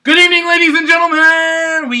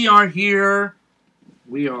are here.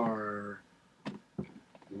 We are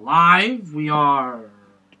live. We are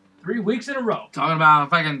 3 weeks in a row. talking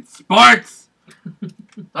about fucking sports. Talking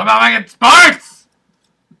about fucking sports.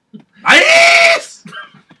 Nice!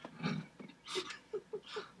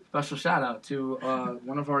 Special shout out to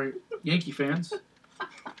one of our Yankee fans.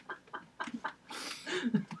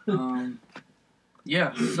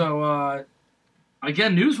 Yeah, so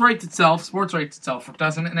again, news writes itself, sports writes itself,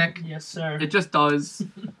 doesn't it, Nick? Yes, sir. It just does.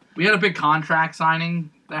 We had a big contract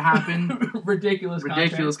signing that happened.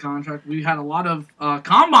 Ridiculous contract. We had a lot of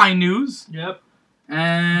combine news. Yep.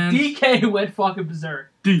 And DK went fucking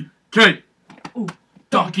berserk. DK. Ooh,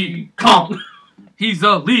 Donkey Kong. He's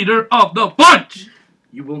the leader of the bunch.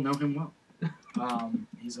 You will know him well.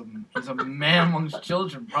 He's a man amongst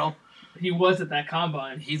children, bro. He was at that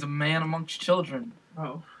combine. He's a man amongst children.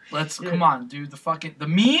 Oh. Come on, dude. The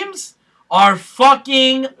memes are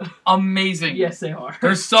fucking amazing. Yes, they are.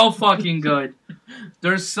 They're so fucking good.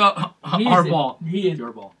 They're so our ball. He is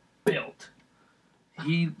your ball. Built.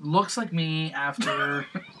 He looks like me after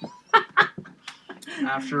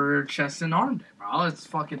chest and arm day, bro. It's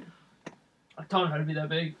fucking. I taught him how to be that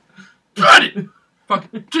big. Got it.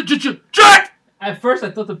 Fucking jack. At first, I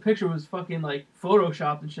thought the picture was fucking like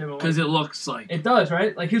photoshopped and shit. Because it looks like it does,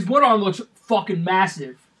 right? Like his one arm looks fucking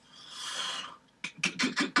massive.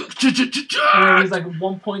 And he's like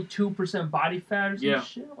 1.2% body fat or some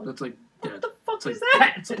shit. Like, that's like dead. What the fuck is like,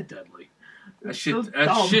 that? It's like deadly. That So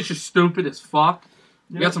shit's just stupid as fuck.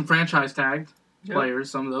 Yep. We got some franchise tagged Yep.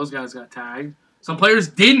 players. Some of those guys got tagged. Some players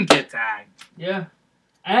didn't get tagged. Yeah.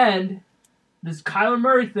 And this Kyler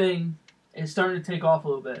Murray thing is starting to take off a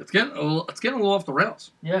little bit. It's getting a little off the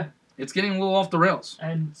rails. Yeah. It's getting a little off the rails.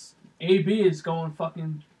 And AB is going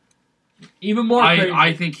fucking even more crazy.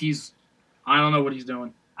 I think I don't know what he's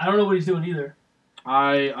doing. I don't know what he's doing either.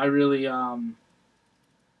 I really I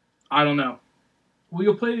don't know.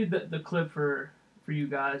 We'll play the clip for you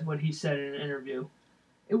guys, what he said in an interview.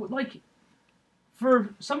 It would like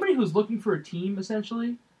for somebody who's looking for a team,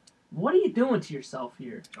 essentially, what are you doing to yourself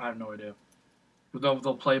here? I have no idea.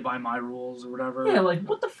 They'll play by my rules or whatever. Yeah, like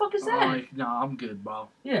what the fuck is that? Like, no, I'm good, bro.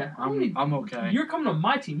 Yeah, I'm okay. You're coming on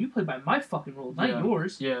my team. You play by my fucking rules, not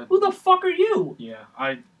yours. Yeah. Who the fuck are you? Yeah,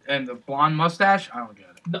 and the blonde mustache, I don't get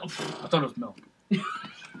it. No. I thought it was milk.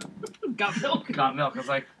 Got milk. Got milk. It's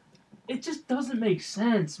like it just doesn't make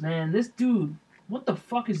sense, man. This dude, what the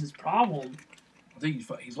fuck is his problem? I think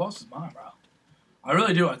he's lost his mind, bro. I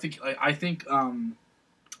really do. I just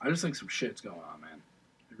think some shit's going on, man.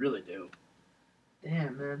 I really do.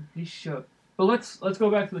 Damn, man, he's shook. But let's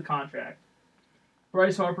go back to the contract.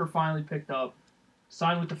 Bryce Harper finally picked up,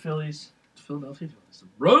 signed with the Phillies. Philadelphia Phillies.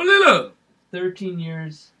 Roll it up. 13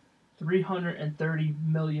 years, $330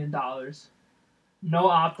 million. No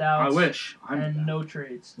opt-outs. I wish. And no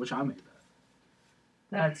trades. Wish I made that.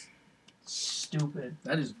 That's stupid.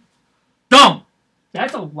 That is dumb.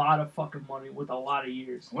 That's a lot of fucking money with a lot of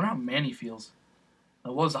years. I wonder how Manny feels.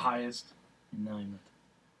 That was the highest. No, I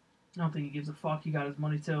don't think he gives a fuck. He got his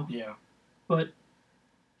money too. yeah. But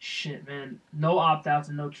shit, man, no opt-outs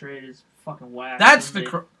and no trade is fucking whack. I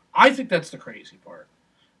think that's the crazy part.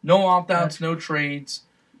 No opt-outs, no trades.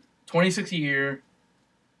 26 a year.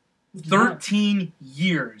 13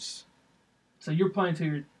 years. So you're playing till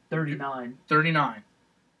you're 39. 39.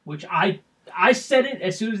 Which I said it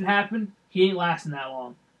as soon as it happened. He ain't lasting that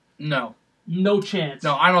long. No. No chance.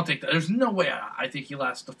 No, I don't think that. There's no way I think he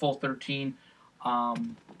lasts the full 13.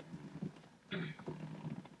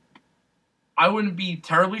 I wouldn't be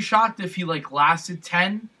terribly shocked if he, lasted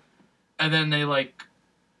 10, and then they, we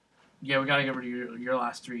gotta get rid of your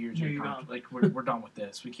last 3 years of your contract. We're done with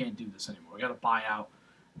this. We can't do this anymore. We gotta buy out.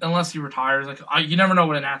 Unless he retires. You never know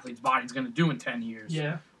what an athlete's body's gonna do in 10 years.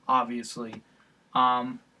 Yeah. Obviously.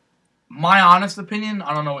 My honest opinion,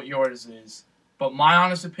 I don't know what yours is, but my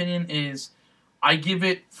honest opinion is I give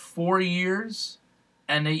it 4 years,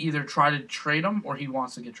 and they either try to trade him or he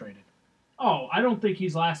wants to get traded. Oh, I don't think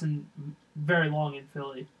he's lasting very long in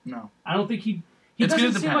Philly. No. I don't think he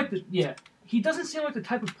doesn't seem like he doesn't seem like the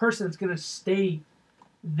type of person that's going to stay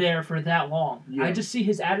there for that long. Yeah. I just see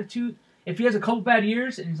his attitude. If he has a couple bad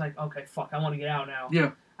years and he's like, okay, fuck, I want to get out now.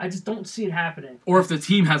 Yeah. I just don't see it happening. Or if the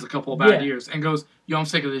team has a couple of bad years and goes, yo, I'm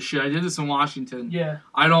sick of this shit. I did this in Washington. Yeah.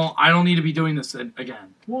 I don't need to be doing this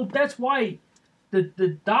again. Well, that's why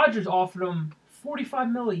the Dodgers offered him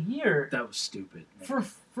 $45 million a year. That was stupid. Man.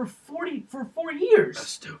 For 4 years. That's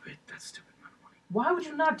stupid. That's stupid amount of money. Why would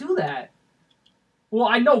you not do that? Well,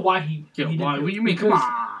 I know why he didn't. Why? What do you mean? Come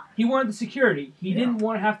on. He wanted the security. He didn't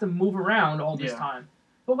want to have to move around all this time.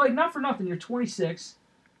 But not for nothing, you're 26.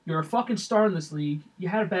 You're a fucking star in this league. You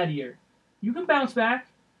had a bad year. You can bounce back.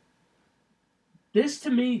 This, to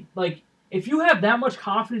me, like, if you have that much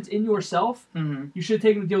confidence in yourself, you should have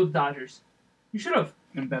taken the deal with the Dodgers. You should have.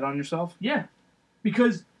 And bet on yourself? Yeah.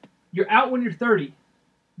 Because you're out when you're 30.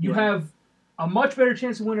 You have a much better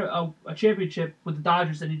chance to win a championship with the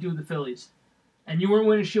Dodgers than you do with the Phillies. And you weren't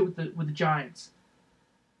winning shit with the Giants.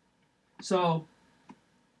 So,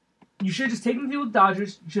 you should have just taken the deal with the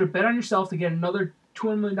Dodgers. You should have bet on yourself to get another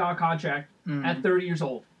 $200 million contract at 30 years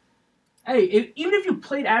old. Hey, even if you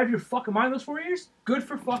played out of your fucking mind those 4 years, good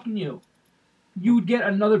for fucking you. You would get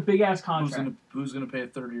another big-ass contract. Who's gonna pay a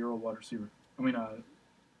 30-year-old wide receiver?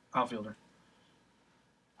 Outfielder.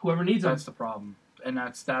 Whoever needs him. That's the problem. And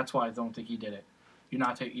that's why I don't think he did it.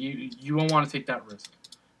 You won't want to take that risk.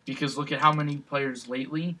 Because look at how many players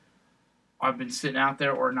lately have been sitting out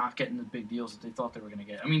there or not getting the big deals that they thought they were going to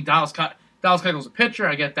get. I mean, Dallas Keuchel's a pitcher,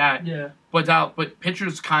 I get that. Yeah. But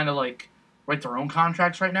pitchers kind of like write their own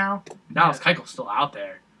contracts right now. Dallas Keuchel's still out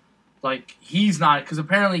there. Like, he's not, because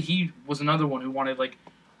apparently he was another one who wanted, like,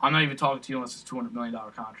 I'm not even talking to you unless it's a $200 million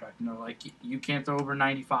contract. And they're like, you can't throw over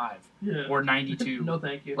 95 or 92. No,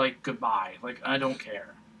 thank you. Like, goodbye. Like, I don't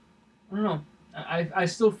care. I don't know. I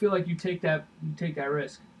still feel like you take that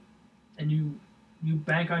risk, and you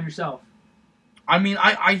bank on yourself. I mean,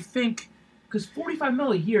 I think because $45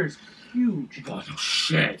 million a year is huge. Oh,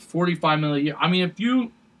 shit, $45 million a year. I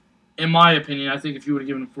mean, in my opinion, I think if you would have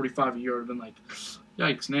given him $45 a year, it would have been like,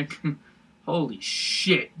 yikes, Nick. Holy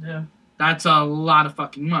shit. Yeah. That's a lot of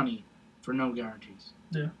fucking money for no guarantees.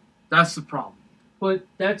 Yeah. That's the problem. But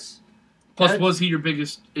was he your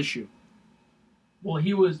biggest issue? Well,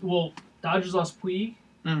 Dodgers lost Puig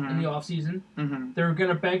in the offseason. They were going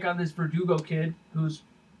to bank on this Verdugo kid, who's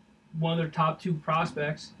one of their top 2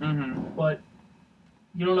 prospects. But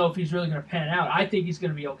you don't know if he's really going to pan out. I think he's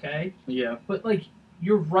going to be okay. Yeah. But, like,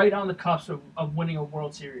 you're right on the cusp of winning a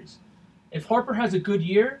World Series. If Harper has a good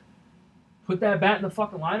year, put that bat in the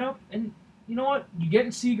fucking lineup, and you know what? You're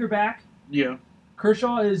getting Seager back. Yeah.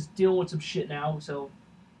 Kershaw is dealing with some shit now,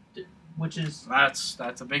 which is... That's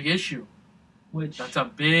a big issue. That's a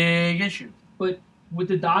big issue. But with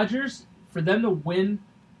the Dodgers, for them to win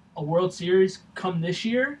a World Series come this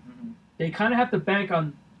year, they kind of have to bank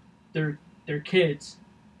on their kids.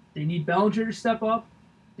 They need Bellinger to step up.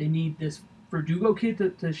 They need this Verdugo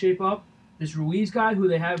kid to shape up. This Ruiz guy who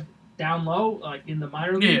they have down low, like in the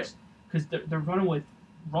minor leagues, because they're running with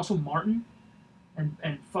Russell Martin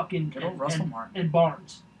and fucking and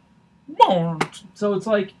Barnes. So it's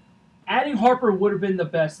like adding Harper would have been the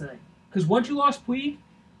best thing. Because once you lost Puig,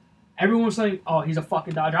 everyone was saying, oh, he's a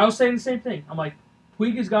fucking Dodger. I was saying the same thing. I'm like,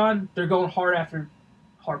 Puig is gone. They're going hard after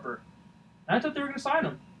Harper. And I thought they were going to sign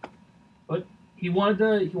him. But he wanted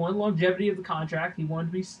the longevity of the contract. He wanted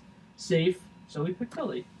to be safe, so he picked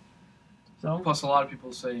Philly. So plus, a lot of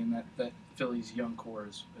people saying that Philly's young core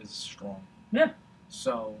is strong. Yeah.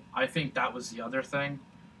 So I think that was the other thing.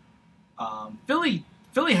 Philly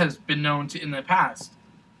has been known to, in the past,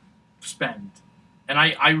 spend. And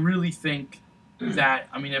I really think that,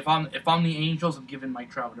 I mean, if I'm the Angels, I'm giving Mike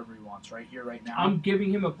Trout whatever he wants right here, right now. I'm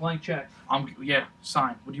giving him a blank check.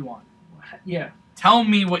 Sign. What do you want? Yeah. Tell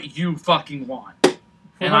me what you fucking want.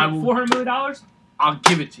 And I will. $400 million? I'll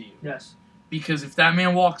give it to you. Yes. Because if that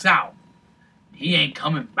man walks out, he ain't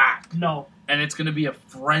coming back. No. And it's going to be a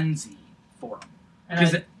frenzy for him.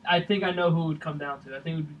 And I think I know who it would come down to. I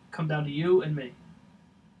think it would come down to you and me.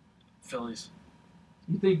 Phillies.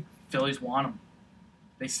 You think? Phillies want him.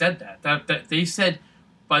 They said that. They said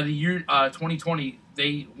by the year 2020,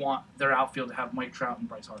 they want their outfield to have Mike Trout and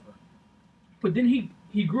Bryce Harper. But didn't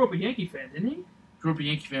he grew up a Yankee fan, didn't he? Grew up a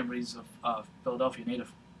Yankee fan, but he's a Philadelphia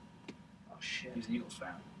native. Oh, shit. He's an Eagles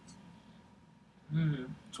fan. Mm.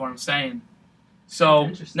 That's what I'm saying.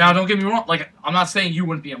 So, now don't get me wrong. Like, I'm not saying you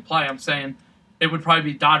wouldn't be in play. I'm saying it would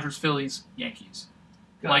probably be Dodgers, Phillies, Yankees.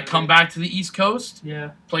 Come back to the East Coast.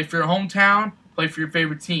 Yeah. Play for your hometown. Play for your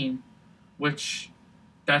favorite team. Which,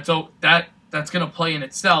 that's going to play in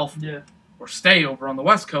itself. Yeah. Or stay over on the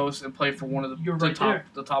West Coast and play for one of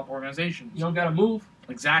the top organizations. You don't got to move.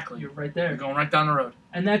 Exactly. You're right there. You're going right down the road.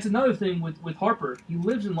 And that's another thing with Harper. He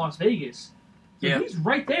lives in Las Vegas. So he's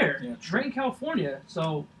right there. Yeah, right in California.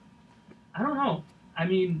 So, I don't know. I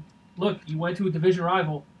mean, look, you went to a division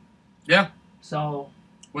rival. Yeah. So.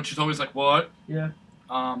 Which is always like, what? Yeah.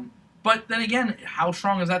 But then again, how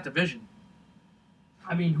strong is that division?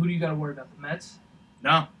 I mean, who do you got to worry about? The Mets?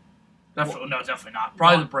 No. Definitely not.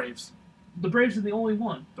 Probably the Braves. The Braves are the only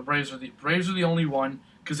one. The Braves are the only one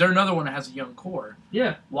because they're another one that has a young core.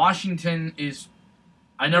 Yeah. Washington is.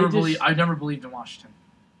 I never believed in Washington,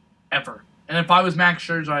 ever. And if I was Max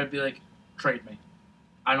Scherzer, I'd be like, trade me.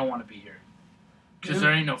 I don't want to be here because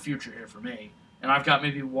there ain't no future here for me. And I've got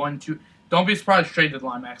maybe 1, 2. Don't be surprised if trade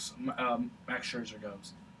deadline Max Scherzer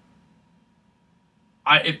goes.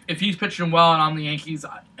 If he's pitching well and I'm the Yankees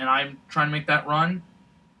and I'm trying to make that run,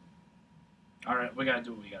 all right, we gotta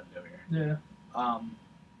do what we gotta do here. Yeah.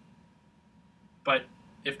 But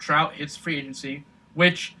if Trout hits free agency,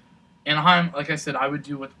 which Anaheim, like I said, I would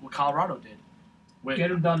do what Colorado did. Get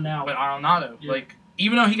him done now. With Arenado, yeah. Like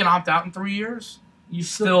even though he can opt out in 3 years, you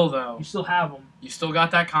still have him. You still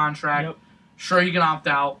got that contract. Yep. Sure, you can opt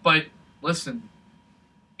out, but listen,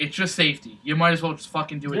 it's just safety. You might as well just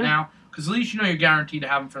fucking do it now, because at least you know you're guaranteed to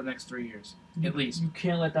have him for the next 3 years, at least. You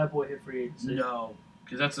can't let that boy hit free agency. No,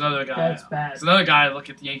 because that's another guy. That's bad. It's another guy.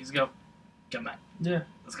 Look at the Yankees and go, come on. Yeah.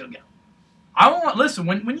 Let's go. I don't want. Listen,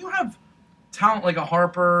 when you have talent like a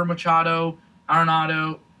Harper, Machado,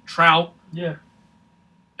 Arenado, Trout. Yeah.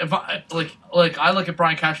 If I I look at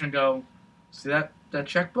Brian Cashman and go, see that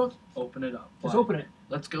checkbook? Open it up. Just open it.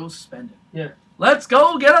 Let's go spend it. Yeah. Let's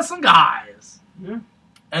go get us some guys. Yeah.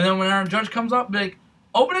 And then when Aaron Judge comes up, be like,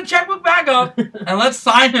 open the checkbook back up and let's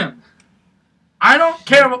sign him. I don't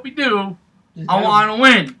care what we do. I want to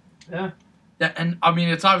win. Yeah. And I mean,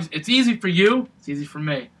 it's obvious. It's easy for you. It's easy for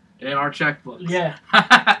me. It ain't our checkbooks. Yeah.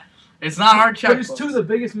 It's not our checkbooks. But it's two of the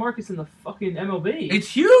biggest markets in the fucking MLB. It's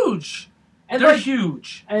huge. And they're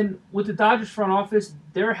huge. And with the Dodgers front office,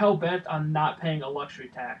 they're hell bent on not paying a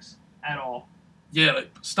luxury tax at all. Yeah,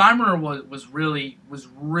 Steinbrenner was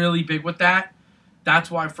really big with that.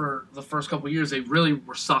 That's why for the first couple of years they really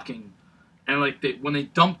were sucking, and when they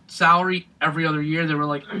dumped salary every other year, they were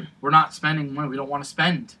like, "We're not spending money. We don't want to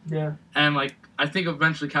spend." Yeah. And I think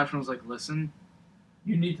eventually Cashman was like, "Listen,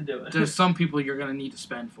 you need to do it. There's some people you're gonna need to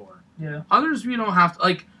spend for. Yeah. Others you don't have to.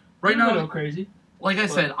 Like right now, go crazy. Like I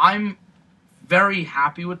said, I'm very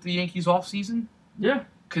happy with the Yankees offseason. Yeah.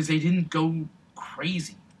 Because they didn't go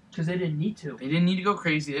crazy. Because they didn't need to. They didn't need to go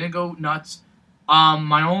crazy. They didn't go nuts.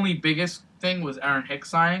 My only biggest thing was Aaron Hicks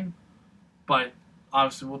signing, but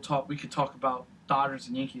obviously we could talk about Dodgers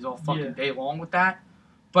and Yankees all fucking day long with that.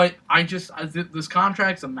 But this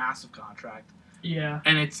contract's a massive contract. Yeah.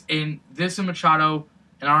 And it's in this, and Machado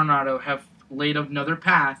and Arenado have laid another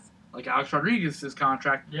path, like Alex Rodriguez's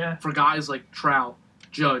contract, for guys like Trout,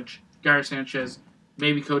 Judge, Gary Sanchez,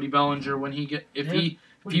 maybe Cody Bellinger when he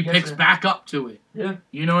picks back up to it. Yeah.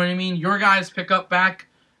 You know what I mean? Your guys pick up back,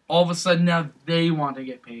 all of a sudden now they want to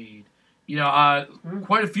get paid. You know,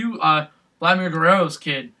 quite a few, Vladimir Guerrero's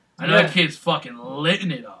kid, I know that kid's fucking litting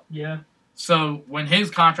it up. Yeah. So when his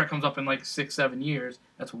contract comes up in 6-7 years,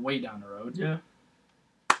 that's way down the road. Yeah.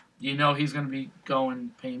 You know he's going to be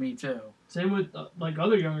going pay me too. Same with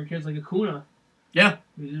other younger kids like Acuna. Yeah.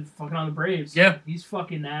 He's fucking on the Braves. Yeah. He's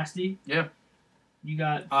fucking nasty. Yeah. You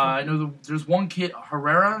got... I know there's one kid,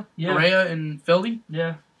 Herrera in Philly.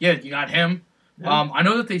 Yeah. Yeah, you got him. Yeah. I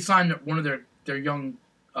know that they signed one of their young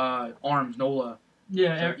arms, Nola.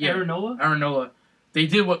 Yeah, Aaron Nola? Aaron Nola. They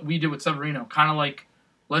did what we did with Severino. Kind of like,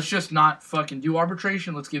 let's just not fucking do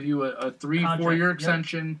arbitration. Let's give you a 3-4 year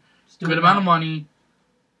extension, good amount of money.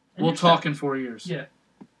 We'll talk in 4 years. Yeah.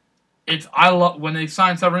 I love when they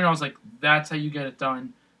signed Severino. I was like, that's how you get it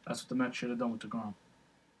done. That's what the Mets should have done with DeGrom.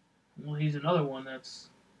 Well, he's another one that's.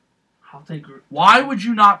 I'll take. Why would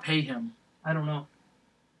you not pay him? I don't know.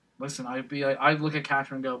 Listen, I'd look at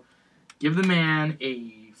Cashman and go, give the man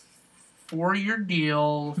a 4-year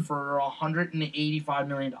deal for $185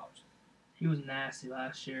 million. He was nasty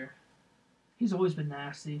last year. He's always been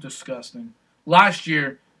nasty. Disgusting. Last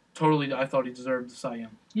year, totally, I thought he deserved the Cy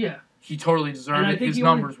Young. Yeah. He totally deserved it. His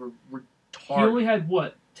numbers were retarded. He only had,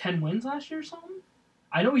 10 wins last year or something?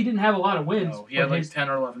 I know he didn't have a lot of wins. No, he had 10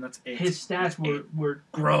 or 11. That's it. His stats were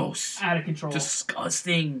gross. Out of control.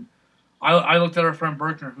 Disgusting. I looked at our friend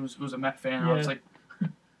Berkner, who's a Met fan, and I was like,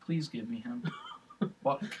 please give me him.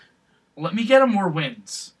 Let me get him more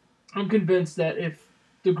wins. I'm convinced that if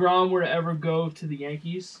DeGrom were to ever go to the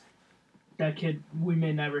Yankees, that kid, we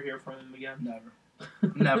may never hear from him again. Never.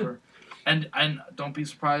 Never. And don't be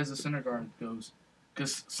surprised if Syndergaard goes.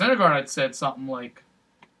 Because Syndergaard had said something like,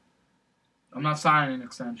 I'm not signing an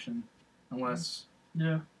extension unless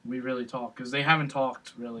we really talk. Because they haven't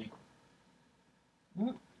talked, really.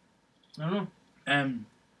 Well, I don't know. And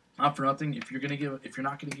not for nothing, if you're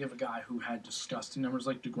not gonna give a guy who had disgusting numbers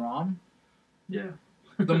like DeGrom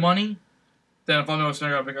the money, then if I'm Noah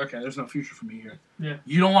Syndergaard, I'll be like, okay, there's no future for me here. Yeah.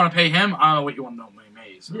 You don't want to pay him? I don't know what you want to know money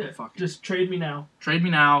made. So just trade me now. Trade me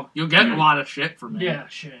now. You'll get a lot of shit from me. Yeah,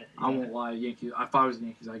 shit. I won't lie. Yankees. If I was the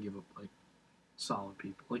Yankees, I'd give up solid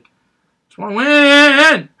people. Just want to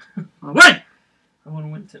win. I want to win. I want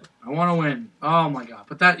to win too. I want to win. Oh my god.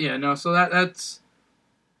 But so that's.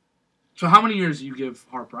 So how many years do you give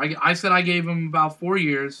Harper? I said I gave him about 4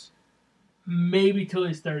 years. Maybe till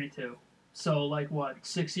he's 32. So, like, what,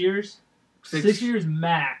 6 years? 6 years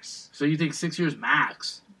max. So you think 6 years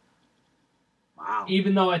max? Wow.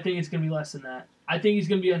 Even though I think it's going to be less than that. I think he's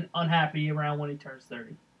going to be unhappy around when he turns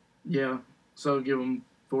 30. Yeah. So give him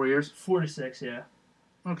 4 years? 4 to 6, yeah.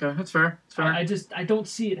 Okay, that's fair. That's fair. I don't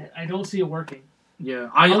see it. I don't see it working. Yeah.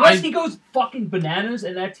 Unless he goes fucking bananas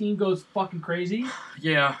and that team goes fucking crazy.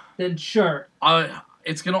 Yeah. Then sure.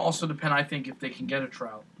 It's going to also depend, I think, if they can get a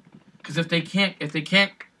Trout. Because if they can't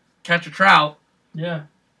catch a Trout, yeah.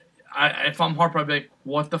 If I'm Harper, I'd be like,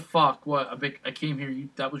 what the fuck? I came here.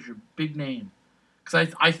 That was your big name.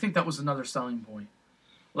 Because I think that was another selling point.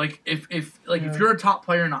 Like if you're a top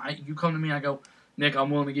player and you come to me and I go, Nick,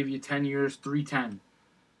 I'm willing to give you 10 years, 310.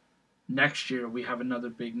 Next year we have another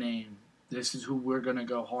big name. This is who we're gonna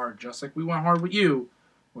go hard. Just like we went hard with you,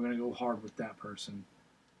 we're gonna go hard with that person.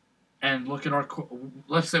 And look at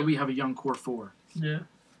let's say we have a young core four. Yeah.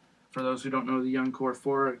 For those who don't know the young core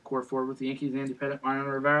four with the Yankees, Andy Pettitte, Mariano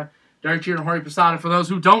Rivera, Derek Jeter, and Jorge Posada. For those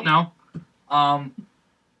who don't know,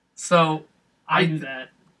 so I knew that.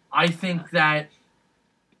 I think that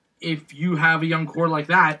if you have a young core like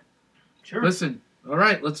that, sure. Listen, all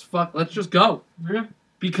right, let's just go. Yeah.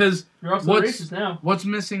 Because you're off the races now. What's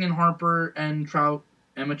missing in Harper and Trout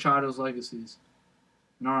and Machado's legacies?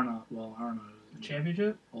 And Arenado.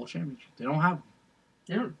 Championship? All championship. They don't have them.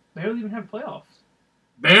 They don't barely even have playoffs.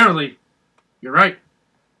 Barely. You're right.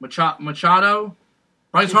 Machado.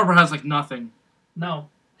 Bryce Harper has like nothing. No.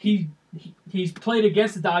 He's played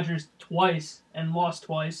against the Dodgers twice and lost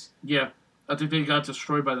twice. Yeah. I think they got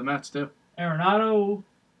destroyed by the Mets too. Arenado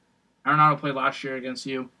played last year against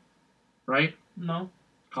you. Right? No.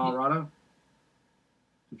 Colorado?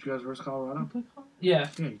 Did you guys versus Colorado? Yeah.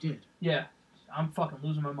 Yeah, you did. Yeah. I'm fucking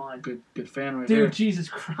losing my mind. Good fan right there. there. Dude, Jesus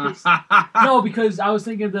Christ. No, because I was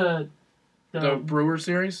thinking the Brewer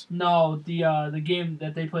series? No, the game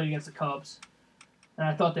that they played against the Cubs. And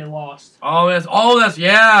I thought they lost. That's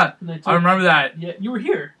yeah. I remember that. Yeah, you were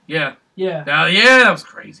here. Yeah. Yeah. That was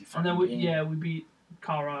crazy. And then we beat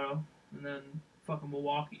Colorado and then fucking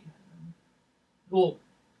Milwaukee. Well,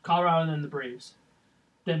 Colorado and then the Braves.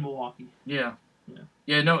 Then Milwaukee. Yeah. Yeah.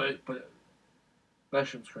 Yeah, no, but that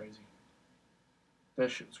shit was crazy.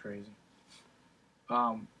 But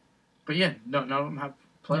yeah, none of them have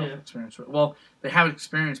playoff experience. Well, they have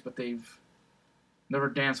experience, but they've never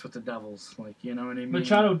danced with the Devils. Like, you know what I mean?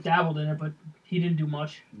 Machado dabbled in it, but he didn't do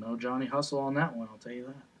much. No Johnny Hustle on that one, I'll tell you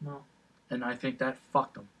that. No. And I think that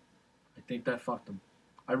fucked him.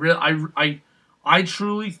 I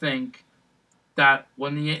truly think that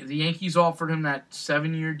when the Yankees offered him that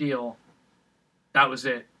 7-year deal, that was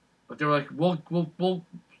it. But they were like, we'll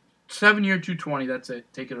 7-year, $220. That's it.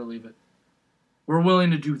 Take it or leave it. We're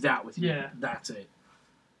willing to do that with you. Yeah. That's it.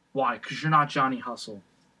 Why? Because you're not Johnny Hustle.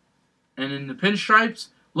 And in the pinstripes,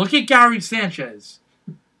 look at Gary Sanchez.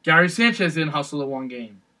 Gary Sanchez didn't hustle the one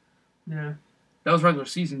game. Yeah. That was a regular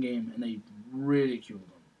season game, and they ridiculed him.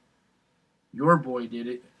 Your boy did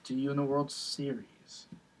it to you in the World Series.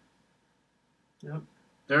 Yep.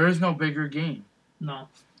 There is no bigger game. No.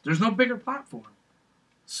 There's no bigger platform.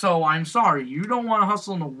 So I'm sorry, you don't want to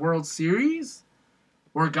hustle in the World Series,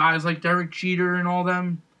 where guys like Derek Jeter and all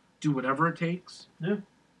them do whatever it takes. Yeah.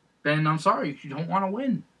 Then I'm sorry, you don't want to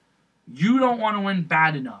win. You don't want to win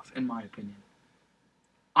bad enough, in my opinion.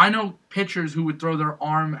 I know pitchers who would throw their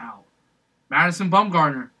arm out. Madison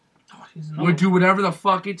Bumgarner would do whatever the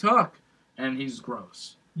fuck it took, and he's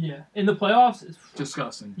gross. Yeah, in the playoffs, it's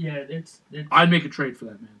disgusting. Yeah, it's. I'd make a trade for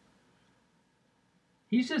that man.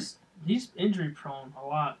 He's injury prone a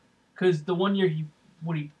lot. Because the one year he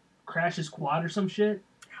crashed his quad or some shit,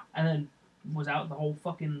 and then was out the whole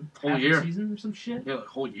fucking whole year season or some shit. Yeah, the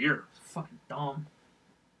whole year. It's fucking dumb.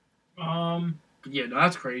 Yeah, no,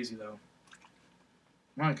 that's crazy though.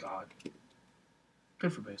 My God.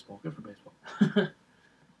 Good for baseball.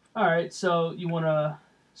 All right, so you want to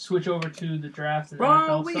switch over to the draft and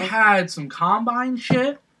NFL we stuff? Had some combine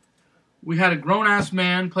shit. We had a grown-ass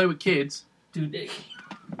man play with kids. Dude,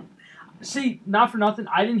 see, not for nothing,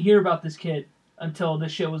 I didn't hear about this kid until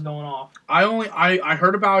this shit was going off. I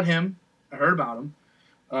heard about him.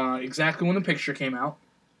 Exactly when the picture came out.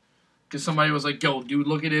 Because somebody was like, yo, dude,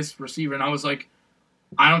 look at this receiver. And I was like,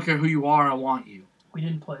 I don't care who you are, I want you. We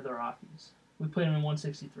didn't play the Rockies. We played them in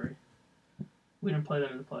 163. We didn't play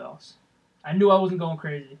them in the playoffs. I knew I wasn't going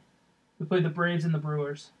crazy. We played the Braves and the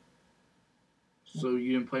Brewers. So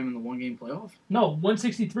you didn't play them in the one-game playoff? No,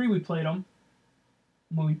 163 we played them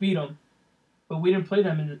when we beat them. But we didn't play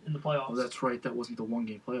them in the playoffs. Oh, that's right. That wasn't the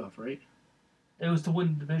one-game playoff, right? It was to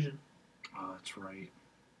win the division. Oh, that's right.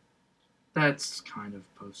 That's kind of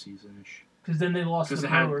postseason-ish. Because then they lost to the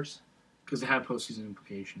Brewers. Because it had postseason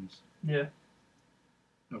implications. Yeah.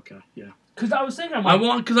 Okay, yeah. Because I was thinking,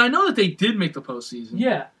 because I know that they did make the postseason.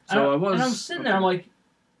 Yeah. So and I was sitting there, I'm like,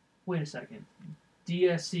 wait a second.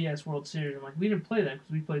 DSCS World Series. I'm like, we didn't play that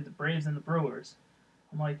because we played the Braves and the Brewers.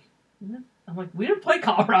 I'm like, we didn't play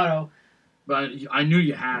Colorado. But I knew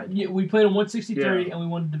you had. Yeah, we played in 163 and we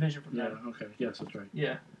won the division from them. Yeah, okay. Yes, that's right.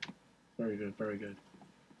 Yeah. Very good, very good.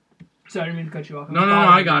 Sorry, I didn't mean to cut you off. No,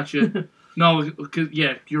 I got you. No, cause,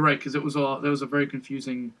 you're right, because that was a very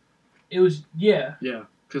confusing... It was, yeah. Yeah,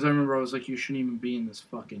 because I remember I was like, you shouldn't even be in this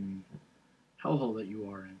fucking hellhole that you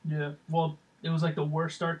are in. Yeah, well, it was like the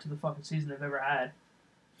worst start to the fucking season they've ever had.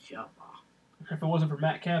 Yeah. If it wasn't for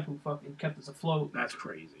Matt Kemp, who fucking kept us afloat. That's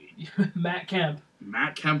crazy. Matt Kemp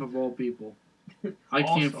of all people. I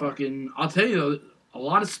can't fucking... I'll tell you, though, a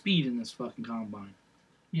lot of speed in this fucking combine.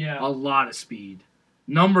 Yeah. A lot of speed.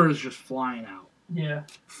 Numbers just flying out. Yeah.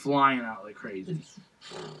 Flying out like crazy.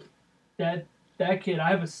 That kid, I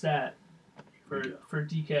have a stat for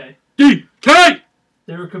DK. DK!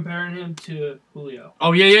 They were comparing him to Julio.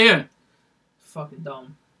 Oh, yeah. Fucking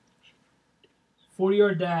dumb.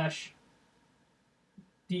 40-yard dash.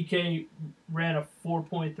 DK ran a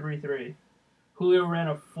 4.33. Julio ran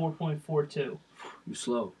a 4.42. You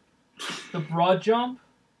slow. The broad jump,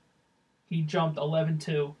 he jumped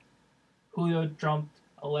 11.2. Julio jumped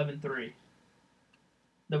 11.3.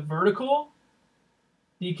 The vertical,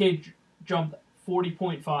 DK jumped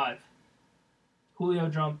 40.5. Julio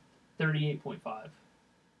jumped 38.5.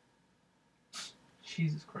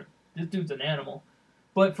 Jesus Christ. This dude's an animal.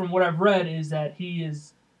 But from what I've read is that he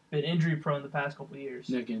has been injury prone the past couple of years.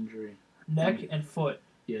 Neck injury. Neck and foot.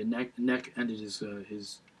 Yeah, neck ended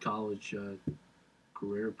his college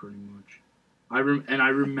career pretty much. I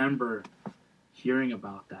remember hearing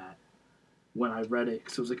about that when I read it,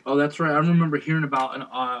 because I was like, oh, that's right. I remember hearing about an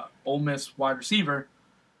Ole Miss wide receiver.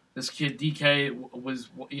 This kid DK was,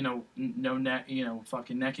 no neck,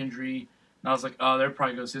 fucking neck injury. And I was like, oh, there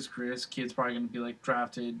probably goes his career. This kid's probably going to be like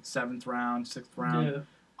drafted 7th round, 6th round,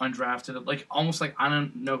 undrafted. Like almost like I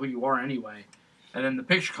don't know who you are anyway. And then the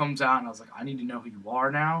picture comes out, and I was like, I need to know who you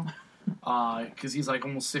are now, because he's like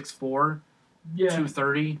almost 6'4",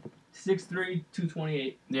 230, 6'3",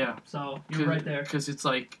 228. Yeah. So you're right there. Because it's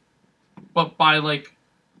like, but by the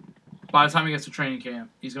time he gets to training camp,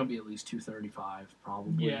 he's gonna be at least 235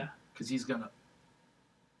 probably. Yeah. Because he's gonna.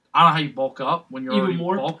 I don't know how you bulk up when you're already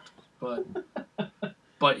bulked,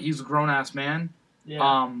 but he's a grown ass man.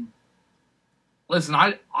 Yeah. Listen,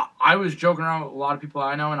 I was joking around with a lot of people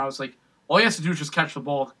I know, and I was like, all he has to do is just catch the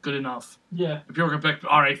ball good enough. Yeah. If people are gonna pick,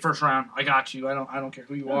 all right, first round, I got you. I don't care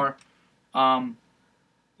who you are. I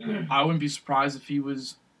wouldn't be surprised if he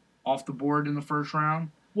was off the board in the first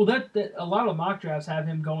round. Well, that a lot of mock drafts have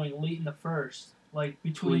him going late in the first, like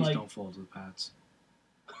between. Please don't fall to the Pats.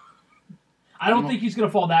 I don't think he's gonna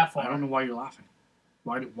fall that far. I don't know why you're laughing.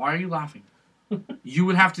 Why are you laughing? You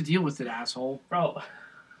would have to deal with it, asshole. Bro.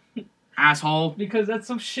 Asshole. Because that's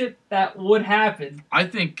some shit that would happen. I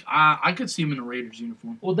think I could see him in a Raiders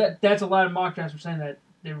uniform. Well, that's a lot of mock drafts were saying that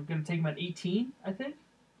they were going to take him at 18, I think.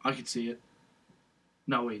 I could see it.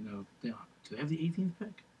 No, wait, no. Do they have the 18th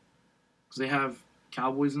pick? Because they have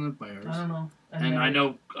Cowboys and the Bears. I don't know. And I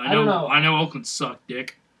know Oakland sucked,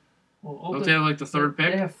 dick. Well, Oakland, don't they have like the third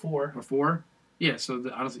pick? They have 4. Or 4? Yeah, so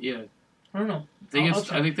I don't know.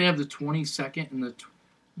 I think they have the 22nd and the...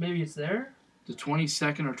 Maybe it's there? The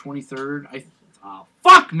 22nd or 23rd.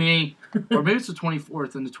 Fuck me! Or maybe it's the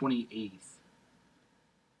 24th and the 28th.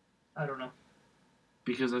 I don't know.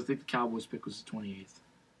 Because I think the Cowboys pick was the 28th.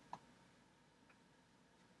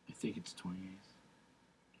 I think it's the 28th.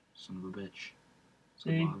 Son of a bitch. It's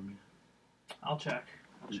going to bother me. I'll check.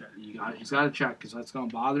 He's got to check, because that's going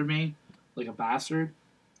to bother me like a bastard.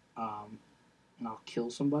 And I'll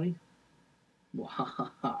kill somebody.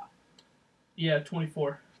 Yeah,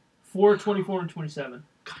 24. 4, 24, and 27.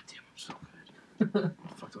 God damn, I'm so good. What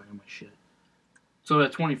the fuck do I know my shit? So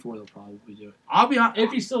at 24, they'll probably do it. I'll be honest.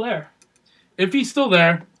 If he's still there. If he's still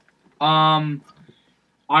there, I'd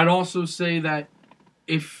also say that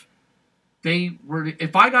if they were,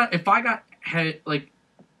 if I got like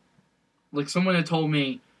someone had told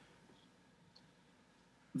me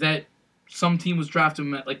that some team was drafting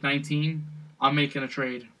him at like 19, I'm making a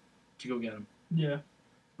trade to go get him. Yeah.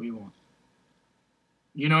 What do you want?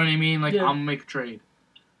 You know what I mean? Like, I'm going to make a trade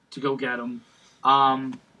to go get him.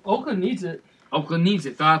 Oakland needs it. Oakland needs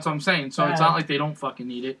it. That's what I'm saying. So it's not like they don't fucking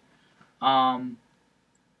need it. And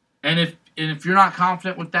if you're not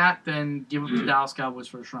confident with that, then give up the Dallas Cowboys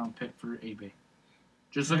first round pick for AB.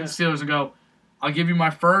 Just look at the Steelers and go, I'll give you my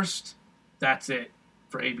first. That's it.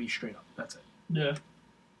 For AB straight up. That's it. Yeah.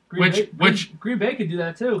 Green Bay could do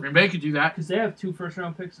that too. Green Bay could do that because they have 2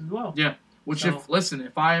 first-round picks as well. Yeah.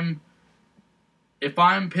 If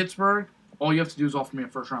I'm Pittsburgh, all you have to do is offer me a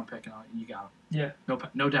first-round pick and you got him. Yeah.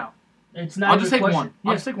 No doubt. It's not. I'll just take one.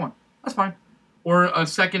 Yeah. I'll just take one. That's fine. Or a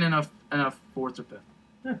second and a fourth or fifth.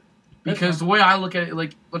 Yeah. Because the way I look at it,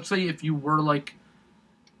 like, let's say if you were like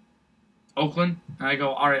Oakland, and I go,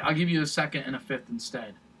 all right, I'll give you a second and a fifth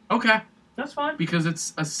instead. Okay. That's fine. Because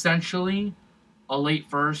it's essentially a late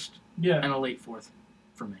first and a late fourth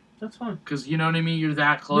for me. That's fine. Because you know what I mean? You're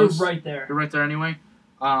that close. You're right there. You're right there anyway.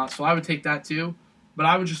 So I would take that too. But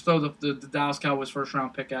I would just throw the Dallas Cowboys first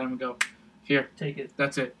round pick at him and go, here. Take it.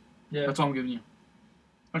 That's it. Yeah. That's all I'm giving you.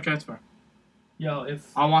 Okay, that's fair. Yo,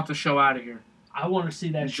 if I want the show out of here. I want to see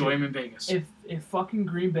that Enjoy him in Vegas. If fucking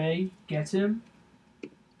Green Bay gets him,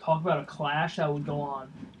 talk about a clash that would go on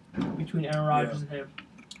between Aaron Rodgers and him.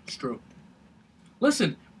 It's true.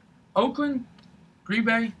 Listen, Oakland, Green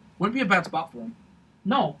Bay wouldn't be a bad spot for him.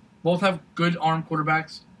 No. Both have good arm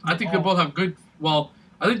quarterbacks. I think they both have good. Well,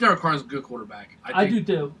 I think Derek Carr is a good quarterback. I do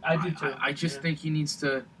too. I just think he needs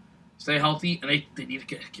to stay healthy, and they need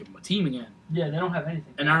to give him a team again. Yeah, they don't have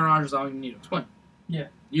anything. And Aaron Rodgers, I don't even need to explain. Yeah.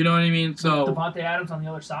 You know what I mean? So Devontae Adams on the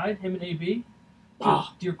other side, him and AB.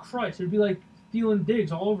 Dear Christ, it'd be like Thielen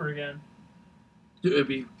Diggs all over again. Dude, it'd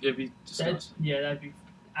be disgusting. That'd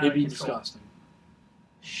be disgusting.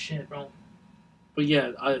 Shit, bro. But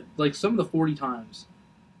yeah, like some of the 40 times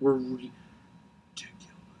were ridiculous.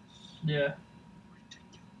 Yeah.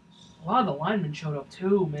 Ridiculous. A lot of the linemen showed up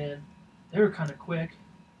too, man. They were kind of quick.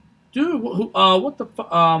 Dude,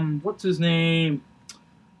 what's his name?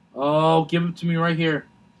 Oh, give it to me right here.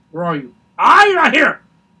 Where are you? You're not here!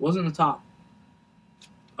 Wasn't the top.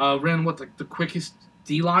 Ran the quickest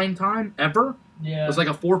D-line time ever? Yeah. It was like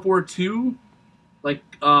a 4.42.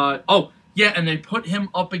 And they put him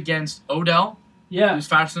up against Odell. Yeah. He was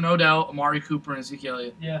faster than Odell, Amari Cooper, and Ezekiel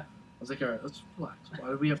Elliott. Yeah. I was like, all right, let's relax. Why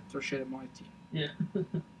do we have to throw shit at my team? Yeah.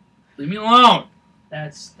 Leave me alone.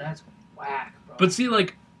 That's whack, bro. But see,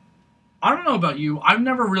 like, I don't know about you. I've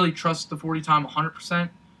never really trusted the 40 time 100%.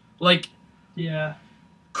 Like, yeah.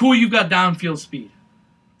 Cool, you've got downfield speed.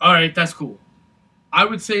 All right, that's cool. I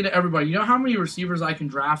would say to everybody, you know how many receivers I can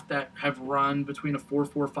draft that have run between a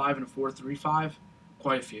 4.45 and a 4.35?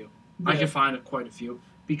 Quite a few. Yeah. I can find quite a few.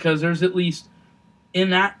 Because there's at least,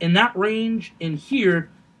 in that range, in here,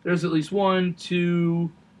 there's at least 1, 2,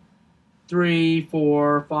 3,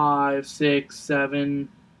 4, 5, 6, 7,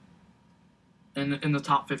 in the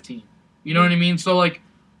top 15. You know what I mean? So, like,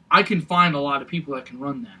 I can find a lot of people that can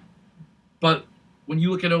run that. But when you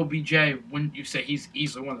look at OBJ, when you say he's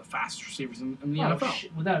easily one of the fastest receivers in the NFL.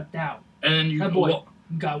 Shit, without a doubt. And then that boy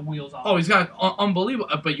got wheels off. Oh, he's got unbelievable.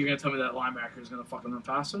 But you're going to tell me that linebacker is going to fucking run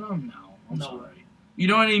faster than him? No. I'm sorry. You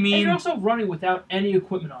know what I mean? And you're also running without any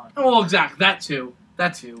equipment on. Oh, exactly. That too.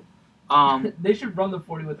 They should run the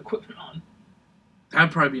 40 with equipment on.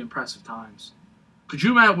 That'd probably be impressive times. Could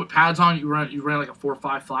you imagine with pads on, you ran like a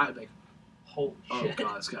 4.5 flat? Like, holy shit. Oh,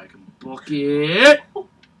 God, this guy can book it.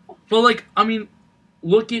 But, like, I mean,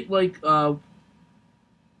 look at, like,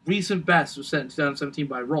 recent best was set in 2017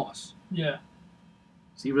 by Ross. Yeah.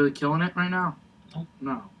 Is he really killing it right now? Nope.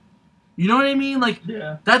 No. You know what I mean? Like,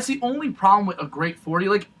 that's the only problem with a great 40.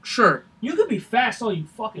 Like, sure. You could be fast all you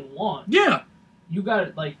fucking want. Yeah. You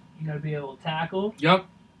gotta be able to tackle. Yep.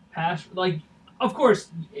 Pass. Like, of course,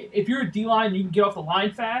 if you're a D-line, you can get off the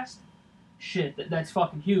line fast. Shit, that's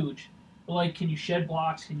fucking huge. But, like, can you shed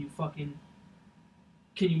blocks? Can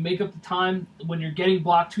you make up the time when you're getting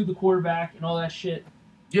blocked to the quarterback and all that shit?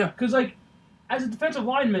 Yeah. Because, like, as a defensive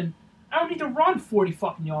lineman, I don't need to run 40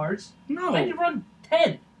 fucking yards. No. I need to run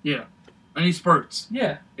 10. Yeah. And he spurts.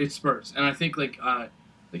 Yeah. It spurts. And I think, like, I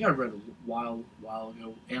read a while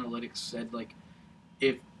ago, analytics said, like,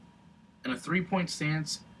 if in a three-point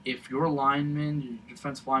stance, if your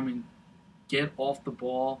defensive linemen, get off the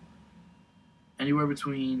ball anywhere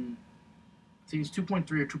between, I think it's 2.3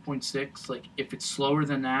 or 2.6, like, if it's slower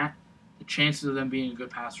than that, the chances of them being a good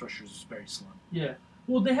pass rusher is very slim. Yeah.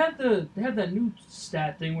 Well, they have that new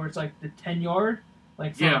stat thing where it's like the 10-yard,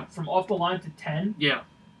 like from off the line to 10. Yeah.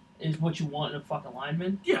 Is what you want in a fucking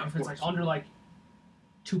lineman. Yeah, if it's like under like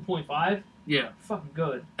 2.5. Yeah. Fucking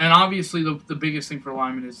good. And obviously the biggest thing for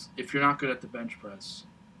linemen is if you're not good at the bench press.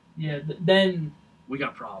 Yeah. Then we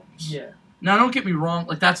got problems. Yeah. Now don't get me wrong.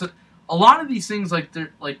 Like that's a lot of these things. Like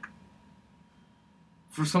they're like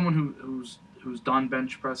for someone who's done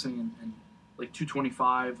bench pressing and like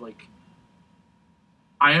 225. Like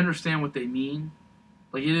I understand what they mean.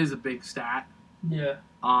 Like it is a big stat. Yeah.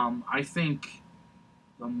 I think.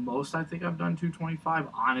 The most I think I've done 225,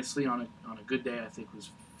 honestly, on a good day, I think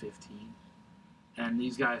was 15. and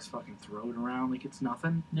these guys fucking throw it around like it's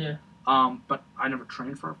nothing. Yeah. But I never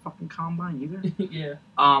trained for a fucking combine either. Yeah.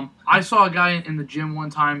 I saw a guy in the gym one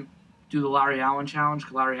time do the Larry Allen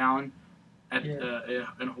challenge. Larry Allen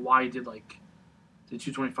in Hawaii did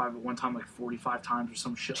 225 at one time 45 times or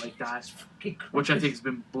some shit like that, which I think has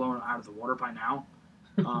been blown out of the water by now.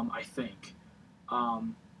 I think.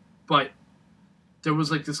 But there was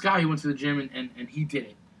this guy who went to the gym and he did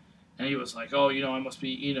it. And he was like, oh, I must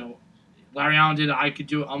be, Larry Allen did it, I could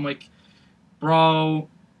do it. I'm like, bro,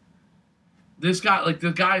 this guy,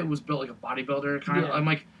 the guy was built like a bodybuilder kind of. I'm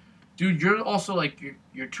like, dude, you're also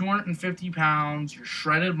you're 250 pounds, you're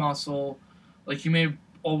shredded muscle, you may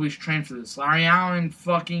always train for this. Larry Allen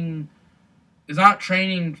fucking is not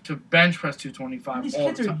training to bench press 225 and these all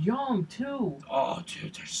kids the time. are young, too. Oh,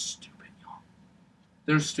 dude, they're stupid young.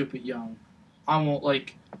 They're stupid young. I won't,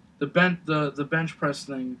 the bench press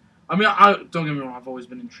thing. I mean, don't get me wrong, I've always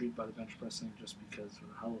been intrigued by the bench press thing just because for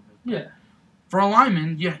the hell of it. Yeah. For a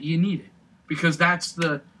lineman, yeah, you need it. Because that's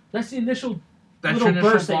the initial little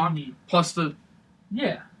burst that you need. Plus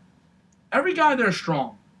every guy there's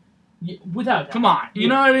strong. Yeah, without that. Come on. You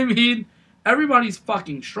know what I mean? Everybody's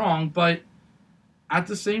fucking strong, but at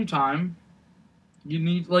the same time, you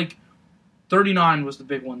need, 39 was the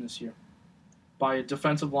big one this year. By a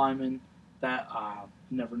defensive lineman that,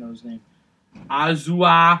 never know his name.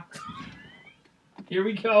 Azua. Here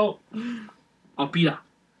we go. Apida.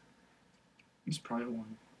 He's probably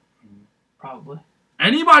one. Probably.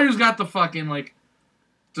 Anybody who's got the fucking,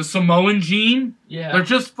 the Samoan gene, they're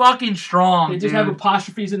just fucking strong. They just have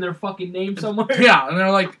apostrophes in their fucking name somewhere. Yeah, and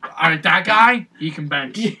they're like, all right, that guy, he can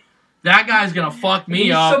bench. That guy's gonna fuck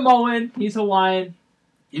me up. He's Samoan. He's Hawaiian.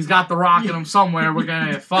 He's got the rock in him somewhere. We're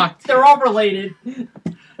gonna get fucked. They're all related.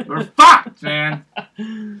 We're fucked, man.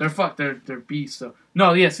 They're fucked. They're beasts. So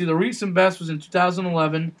see, the recent best was in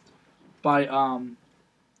 2011 by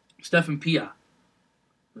Stephen Pia.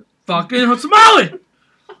 Fucking Somali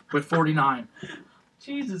with 49.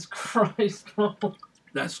 Jesus Christ, bro.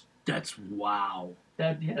 That's wow.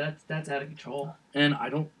 That's out of control. And I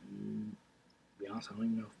don't, to be honest, I don't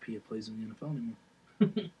even know if Pia plays in the NFL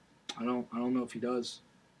anymore. I don't know if he does.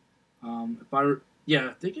 If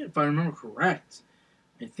I remember correct,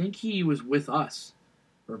 I think he was with us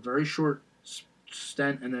for a very short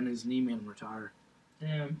stint, and then his knee made him retire.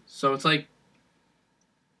 Damn. So it's the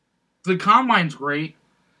combine's great.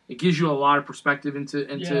 It gives you a lot of perspective into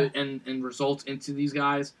and results into these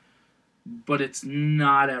guys, but it's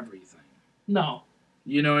not everything. No.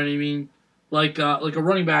 You know what I mean? Like a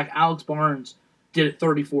running back, Alex Barnes did it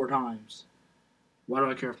 34 times. Why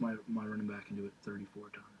do I care if my running back can do it 34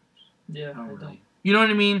 times? Yeah, I don't. You know what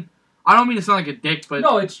I mean? I don't mean to sound like a dick, but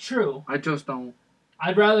no, it's true. I just don't.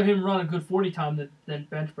 I'd rather him run a good 40 time than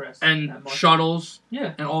bench press and shuttles.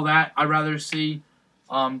 Yeah, and all that. I'd rather see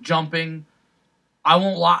jumping. I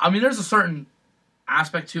won't lie. I mean, there's a certain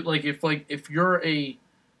aspect to if you're a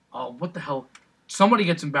what the hell? Somebody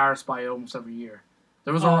gets embarrassed by it almost every year.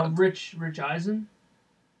 There was a Rich Eisen.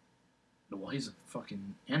 Well, he's a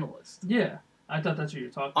fucking analyst. Yeah, I thought that's what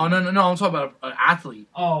you're talking. Oh about. No! I'm talking about an athlete.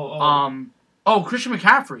 Oh. Christian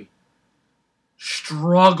McCaffrey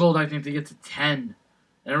struggled, I think, to get to 10,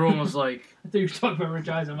 and everyone was like, "I thought you were talking about Rich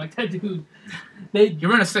Eisen." I'm like, that dude.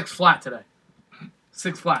 You're in a 6 flat today.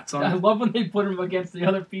 6 flat, son. I love when they put him against the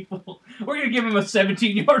other people. We're gonna give him a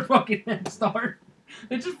 17-yard fucking head start.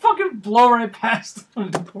 They just fucking blow right past him.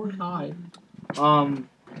 Poor guy.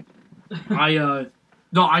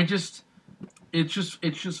 It's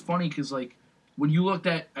just funny because when you looked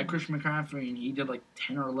at Christian McCaffrey and he did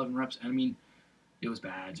 10 or 11 reps, I mean, it was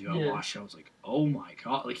bad. I watched it. I was like, oh my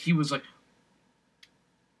god! He was at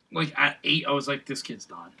 8, I was like, this kid's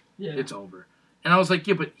done. Yeah, it's over. And I was like,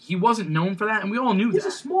 yeah, but he wasn't known for that, and we all knew that. He's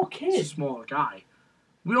a small kid. He's a small guy.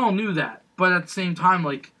 We all knew that, but at the same time,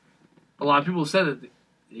 a lot of people said that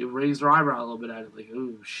they raised their eyebrow a little bit at it,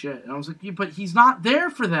 oh shit. And I was like, yeah, but he's not there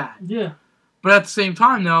for that. Yeah. But at the same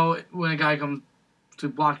time, though, when a guy comes to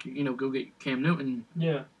block, go get Cam Newton.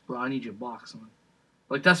 Yeah. Bro, I need you to block someone.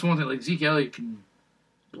 That's the one thing. Zeke Elliott can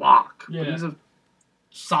block. Yeah. But he's a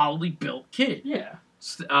solidly built kid. Yeah.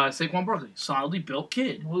 Saquon Barkley, solidly built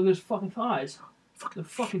kid. Look at his fucking thighs. The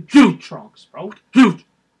fucking huge trunks, bro. Huge.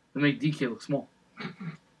 They make DK look small.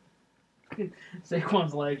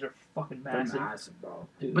 Saquon's legs are fucking massive. They're massive, bro.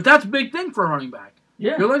 Dude. But that's a big thing for a running back.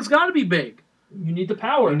 Yeah. Your legs got to be big. You need the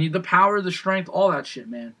power. You need the power, the strength, all that shit,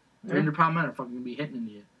 man. 300-pound men are fucking going to be hitting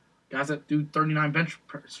into you. Guys that do 39 bench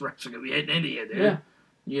press reps are going to be hitting into you, dude. Yeah.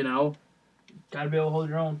 You know? Got to be able to hold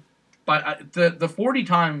your own. But the 40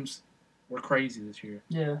 times were crazy this year.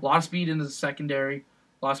 Yeah. A lot of speed into the secondary.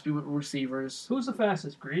 A lot of speed with receivers. Who's the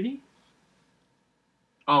fastest? Greedy?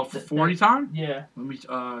 Oh, 40 time? Yeah. Let me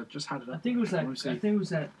just had it up. I think it was that. I think it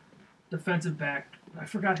was that defensive back. I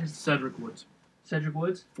forgot his. Cedric Woods. Cedric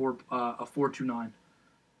Woods. A 4.29.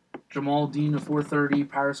 Jamal Dean a 4.30.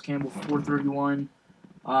 Paris Campbell 4.31.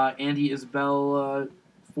 Andy Isbell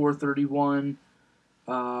 4.31.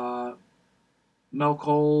 Mel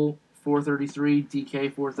Cole 4.33.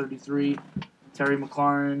 DK 4.33. Terry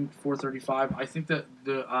McLaurin 4.35. I think that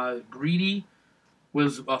the Greedy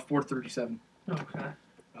was a 4.37. Okay.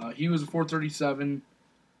 He was a 4.37,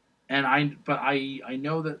 and I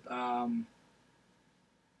know that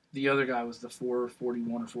the other guy was the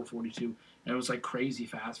 4.41 or 4.42, and it was like crazy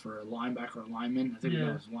fast for a linebacker or a lineman. I think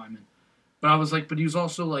that was a lineman. But I was like, but he was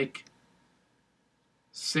also like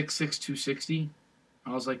 6'6", 260.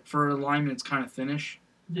 I was like, for a lineman, it's kind of thinnish.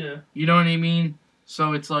 Yeah. You know what I mean?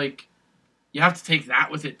 So it's like, you have to take that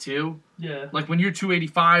with it too. Yeah. Like when you're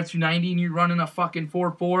 285, 290, and you're running a fucking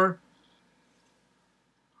 4.4.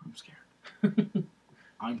 I'm scared.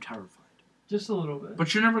 I'm terrified. Just a little bit.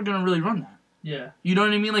 But you're never going to really run that. Yeah. You know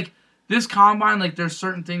what I mean? Like, this combine, like, there's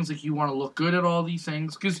certain things, like, you want to look good at all these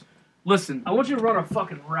things. Because, listen. I want you to run a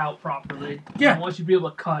fucking route properly. Yeah. I want you to be able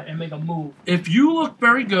to cut and make a move. If you look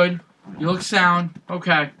very good, you look sound,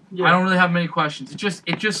 okay. Yeah. I don't really have many questions.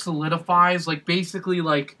 It just solidifies, like, basically,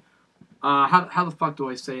 like, how the fuck do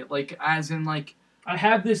I say it? Like, as in, like. I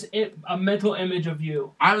have a mental image of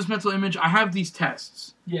you. I have this mental image. I have these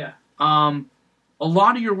tests. Yeah. A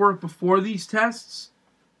lot of your work before these tests,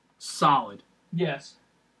 solid. Yes.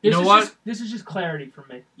 You know what? This is just clarity for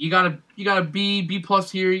me. You got a B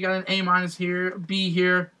plus here. You got an A- here, B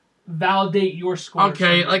here. Validate your score.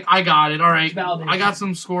 Okay, like I got it. All right, validation. I got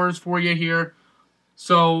some scores for you here.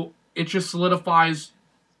 So it just solidifies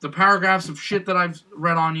the paragraphs of shit that I've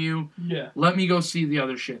read on you. Yeah. Let me go see the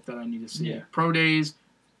other shit that I need to see. Yeah. Pro days,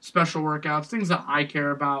 special workouts, things that I care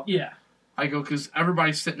about. Yeah. I go because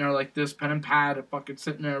everybody's sitting there like this, pen and pad, fucking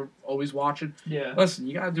sitting there, always watching. Yeah. Listen,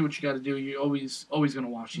 you gotta do what you gotta do. You're always gonna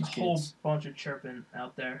watch these kids. A whole bunch of chirping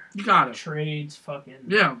out there. You gotta. Trades, fucking.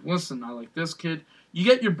 Yeah, listen, I like this kid. You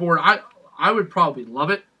get your board. I would probably love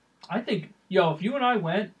it. I think, if you and I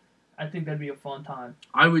went, I think that'd be a fun time.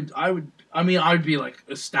 I would. I mean, I'd be like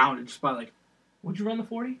astounded just by like. Would you run the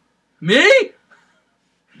 40? Me?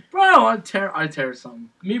 Bro, I'd tear something.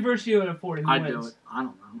 Me versus you in a 40. I'd do it. I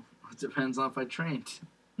don't know. It depends on if I trained.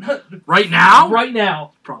 Right now? Right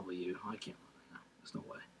now. Probably you. I can't run right now. There's no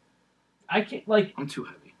way. I can't, like... I'm too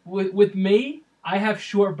heavy. With me, I have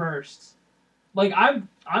short bursts. Like, I'm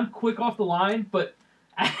quick off the line, but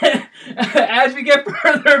as we get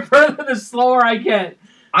further and further, the slower I get.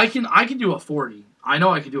 I can do a 40. I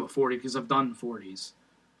know I can do a 40 because I've done 40s.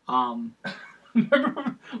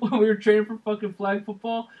 Remember when we were training for fucking flag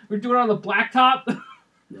football? We were doing it on the blacktop?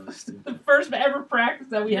 Yes, dude. The first ever practice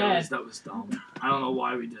that we had. That was dumb. I don't know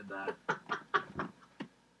why we did that.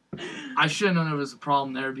 I should have known there was a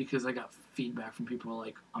problem there because I got feedback from people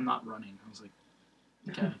like, I'm not running. I was like,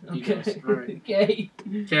 okay. Okay. All right.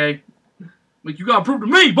 Okay. Like, you gotta prove to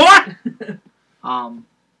me, boy! I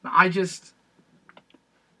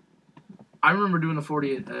remember doing a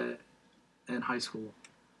 40 in high school.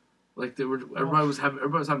 Like, everybody was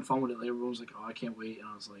having fun with it. Like, everyone was like, oh, I can't wait. And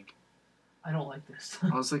I was like, I don't like this.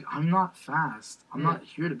 I was like, I'm not fast. I'm not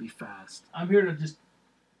here to be fast. I'm here to just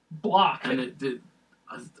block. And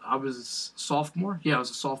I was a sophomore? Yeah, I was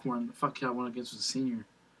a sophomore, and the fuck kid I went against was a senior.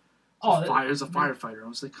 It was a firefighter. I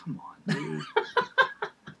was like, come on, dude.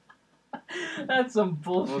 That's some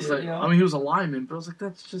bullshit. I was like, I mean, he was a lineman, but I was like,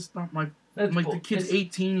 that's just not my... I'm like, the kid's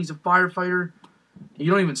 18, he's a firefighter. You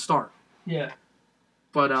don't even start. Yeah.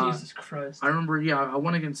 But, Jesus Christ. I remember, I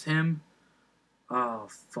went against him. Oh,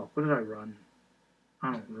 fuck. What did I run?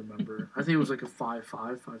 I don't remember. I think it was like a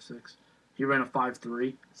 5'5", 5'6". He ran a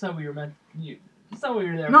 5'3". That's not what you were meant. That's not what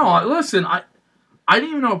you were there for. No, listen, I didn't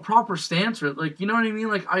even know a proper stance for it. Like, you know what I mean?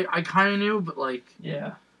 Like, I kind of knew, but like...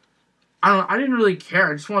 Yeah. I don't know. I didn't really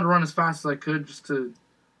care. I just wanted to run as fast as I could just to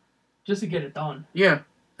get it done. Yeah.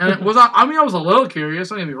 And it was... I mean, I was a little curious.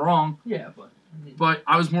 Don't get me wrong. Yeah, but... But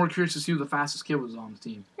I was more curious to see who the fastest kid was on the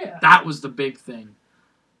team. Yeah. That was the big thing.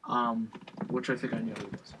 Which I think I knew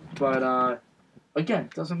it was. But, again,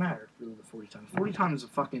 it doesn't matter really the 40 time. 40 time is a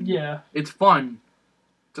fucking... Yeah. It's fun.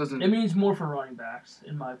 It means more for running backs,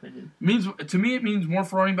 in my opinion. To me, it means more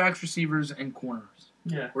for running backs, receivers, and corners.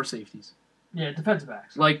 Yeah. Or safeties. Yeah, defensive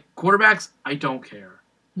backs. Like, quarterbacks, I don't care.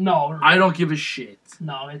 No. I don't give a shit.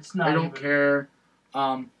 No, it's not. I don't care.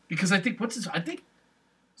 Because I think, is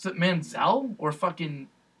it Manziel or fucking...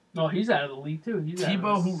 No, he's out of the league, too.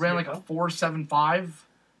 Tebow, who ran like a 4.75.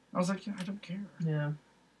 I was like, I don't care. Yeah.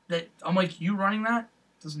 I'm like, you running that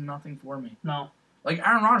does nothing for me. No. Like,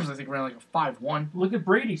 Aaron Rodgers, I think, ran like a 5.1. Look at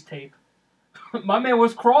Brady's tape. My man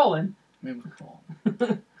was crawling. Man was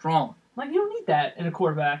crawling. Crawling. Like, you don't need that in a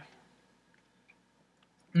quarterback.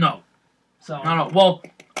 No. So. No. Well,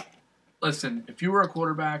 listen, if you were a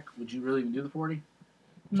quarterback, would you really even do the 40?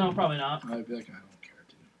 No, probably not. I'd be like, I don't care,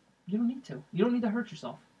 dude. You don't need to. You don't need to hurt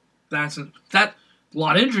yourself. A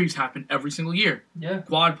lot of injuries happen every single year. Yeah.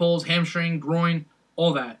 Quad pulls, hamstring, groin,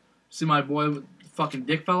 all that. See my boy with fucking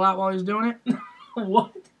dick fell out while he was doing it?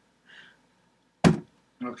 What?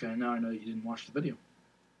 Okay, now I know you didn't watch the video.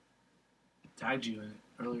 I tagged you in it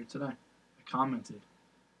earlier today. I commented.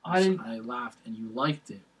 I laughed and you liked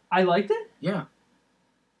it. I liked it? Yeah.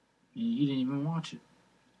 You didn't even watch it.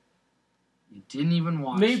 You didn't even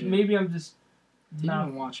watch it. Maybe I'm just... Didn't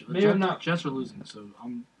even watch it. Maybe I'm not... Jets are losing, so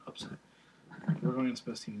I'm upset. We're going against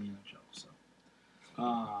the best team in the NHL, so...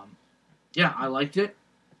 yeah, I liked it.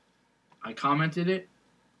 I commented it.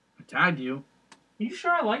 I tagged you. Are you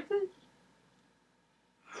sure I liked it?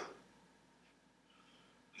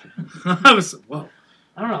 I was... Whoa.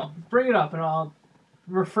 I don't know. Bring it up and I'll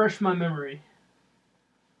refresh my memory.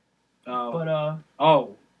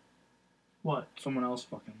 Oh. What? Someone else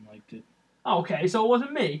fucking liked it. Oh, okay, so it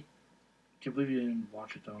wasn't me. Can't believe you didn't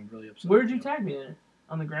watch it though. I'm really upset. Where did you tag me in it?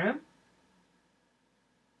 On the gram?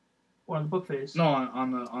 Or on the book face? No,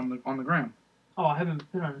 on the gram. Oh, I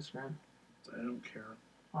haven't been on Instagram. I don't care.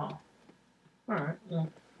 Oh. Alright, well,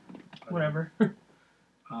 whatever.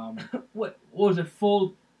 What was it,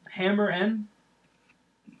 full hammer N?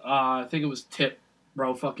 I think it was tip,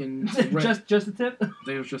 bro. Fucking just a tip? I think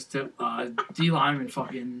it was just tip. D lineman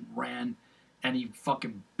fucking ran, and he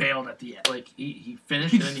fucking bailed at the end. Like he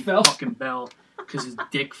finished and then he fucking bailed because his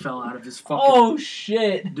dick fell out of his fucking. Oh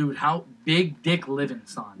shit, dude! How big dick living,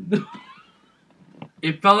 son?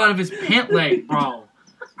 It fell out of his pant leg, bro.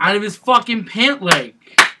 Out of his fucking pant leg.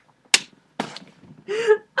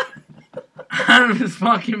 Out of his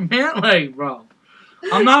fucking pant leg, bro.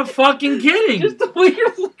 I'm not fucking kidding. Just the way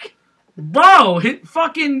you're looking. Bro, it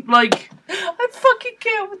fucking, like... I fucking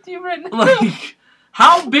can't with you right now. Like,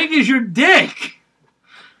 how big is your dick?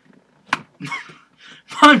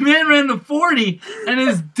 My man ran the 40, and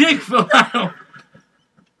his dick fell out.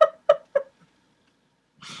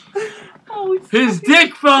 His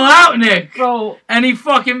dick fell out, Nick. Bro. And he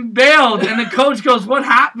fucking bailed, and the coach goes, what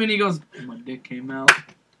happened? He goes, my dick came out.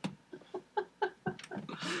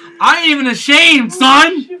 I ain't even ashamed,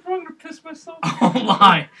 son. I'm going to piss myself. Oh,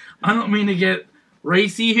 lie. I don't mean to get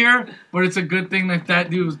racy here, but it's a good thing that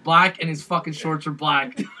dude was black and his fucking shorts are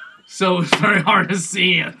black. So it's very hard to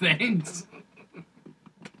see things.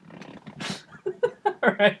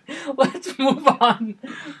 Alright, let's move on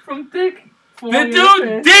from dick. The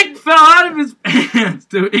dude's dick fell out of his pants,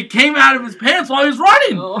 dude. It came out of his pants while he was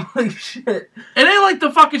running. Holy shit. It ain't like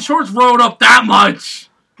the fucking shorts rolled up that much.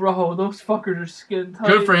 Bro, those fuckers are skin tight.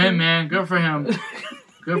 Good for him, man. Good for him.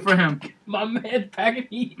 Good for him. My man's packing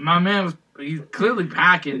heat. My man he's clearly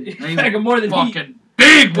packing. He's packing more than fucking heat.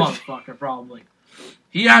 Big motherfucker, probably.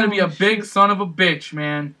 He had to be a big son of a bitch,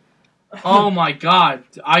 man. Oh my god.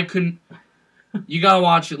 I couldn't. You gotta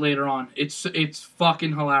watch it later on. It's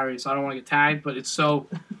fucking hilarious. I don't want to get tagged, but it's so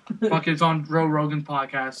fucking. It's on Joe Rogan's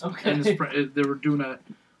podcast. Okay. And they were doing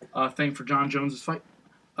a thing for John Jones' fight.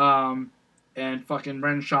 And fucking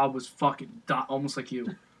Brendan Schaub was fucking almost like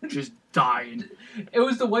you. Just dying. It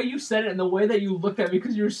was the way you said it and the way that you looked at me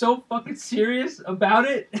because you were so fucking serious about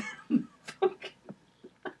it. I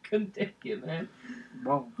couldn't take it, man.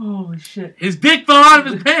 Whoa. Holy shit. His dick fell out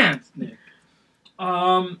of his pants, Nick.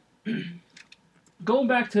 Going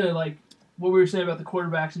back to, like, what we were saying about the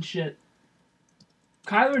quarterbacks and shit,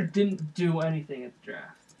 Kyler didn't do anything at the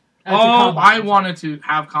draft. I wanted to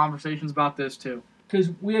have conversations about this, too. Because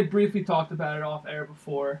we had briefly talked about it off air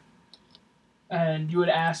before, and you had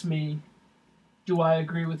asked me, do I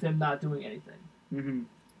agree with him not doing anything? Mm-hmm.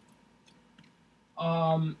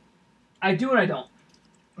 I do and I don't.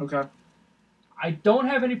 Okay. I don't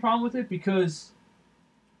have any problem with it because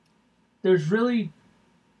there's only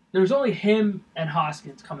him and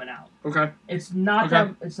Hoskins coming out. Okay. It's not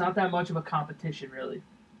that much of a competition, really.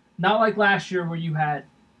 Not like last year where you had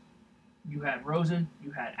Rosen,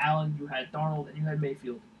 you had Allen, you had Darnold, and you had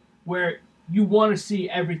Mayfield, where you want to see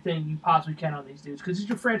everything you possibly can on these dudes because he's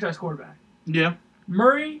your franchise quarterback. Yeah.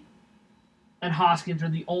 Murray and Hoskins are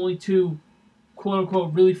the only two,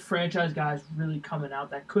 quote-unquote, really franchise guys really coming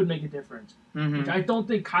out that could make a difference. Mm-hmm. Which I don't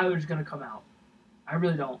think Kyler's going to come out. I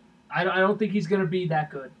really don't. I don't think he's going to be that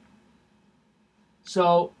good.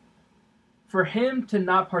 So, for him to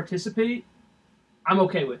not participate, I'm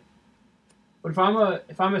okay with. But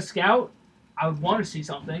if I'm a scout, I would want to see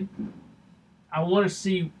something. I want to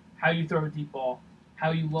see how you throw a deep ball.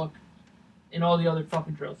 how you look in all the other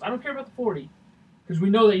fucking drills. I don't care about the 40 because we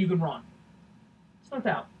know that you can run. It's no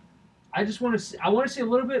doubt. I just want to see. I want to see a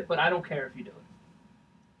little bit, but I don't care if you do it.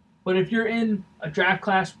 But if you're in a draft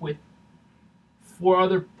class with 4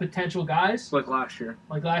 other potential guys, like last year,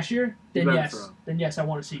 then yes, I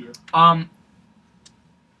want to see you. I'm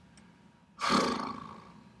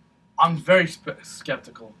very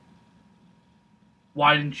skeptical.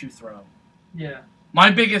 Why didn't you throw? Yeah. My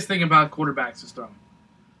biggest thing about quarterbacks is throwing.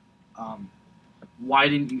 Why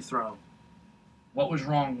didn't you throw? What was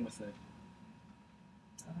wrong with it?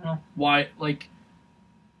 I don't know. Why, like,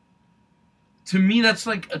 to me, that's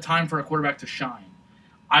like a time for a quarterback to shine.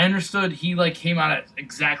 I understood he like came out at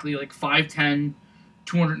exactly like 5'10",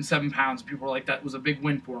 207 pounds. People were like, that was a big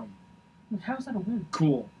win for him. How's that a win?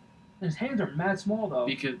 Cool. His hands are mad small though.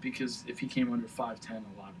 Because if he came under 5'10",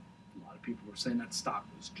 a lot of people were saying that stock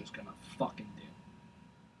was just gonna fucking dip.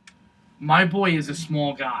 My boy is a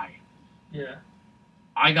small guy. Yeah.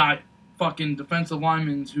 I got fucking defensive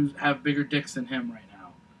linemen who have bigger dicks than him right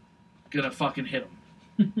now. Gonna fucking hit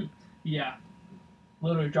him. Yeah.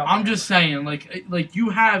 Literally drop. I'm just saying, like you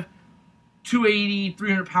have 280,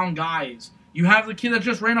 300-pound guys. You have the kid that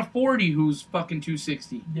just ran a 40 who's fucking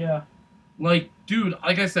 260. Yeah. Like, dude,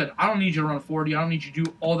 like I said, I don't need you to run a 40. I don't need you to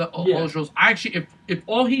do all those drills. Actually, if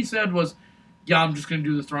all he said was, yeah, I'm just going to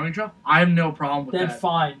do the throwing drill, I have no problem with that. Then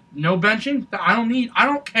fine. No benching? I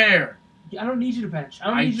don't care. I don't need you to bench. I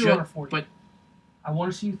don't need you to run a 40. But I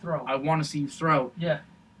want to see you throw. I want to see you throw. Yeah.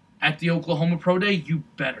 At the Oklahoma Pro Day, you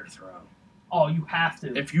better throw. Oh, you have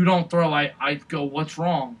to. If you don't throw, I go, what's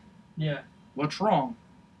wrong? Yeah. What's wrong?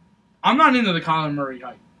 I'm not into the Kyler Murray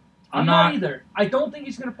hype. I'm not either. I don't think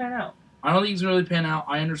he's going to pan out. I don't think he's going to really pan out.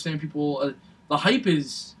 I understand people... the hype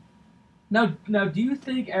is... Now, do you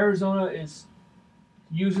think Arizona is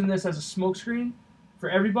using this as a smokescreen for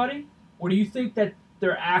everybody? Or do you think that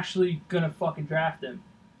they're actually going to fucking draft him?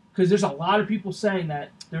 Because there's a lot of people saying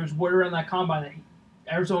that there's word around that combine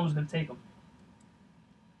that Arizona was going to take him.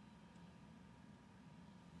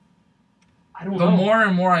 I don't know. The more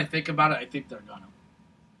and more I think about it, I think they're going to.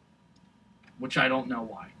 Which I don't know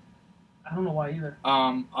why. I don't know why either.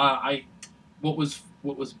 What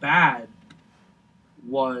was bad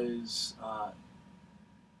was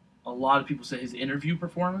a lot of people say his interview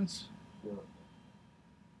performance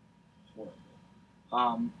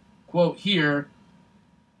horrible. Quote here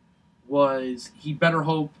was, he better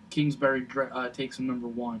hope Kingsbury takes him number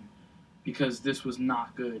 1 because this was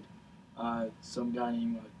not good. Some guy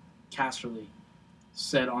named Casterly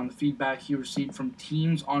said on the feedback he received from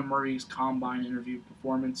teams on Murray's combine interview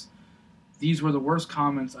performance, these were the worst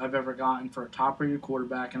comments I've ever gotten for a top-rated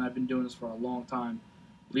quarterback, and I've been doing this for a long time.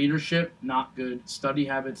 Leadership, not good. Study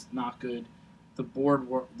habits, not good. The board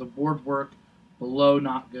work below,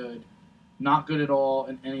 not good. Not good at all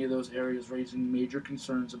in any of those areas, raising major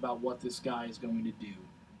concerns about what this guy is going to do.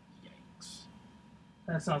 Yikes.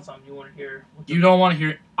 That's not something you want to hear. You don't want to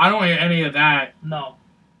hear... I don't want to hear any of that. No.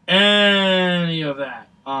 Any of that.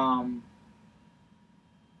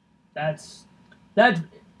 That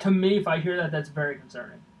to me, if I hear that, that's very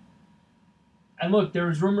concerning. And look, there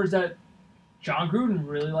was rumors that John Gruden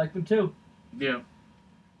really liked him too. Yeah.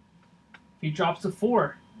 If he drops to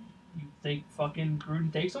 4, you think fucking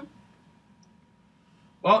Gruden takes him?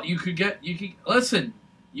 Well, could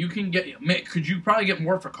you probably get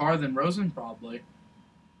more for Carr than Rosen? Probably.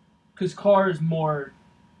 Because Carr is more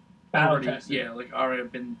battle tested. Yeah, already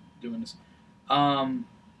I've been doing this. But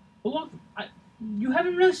look, you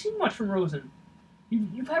haven't really seen much from Rosen.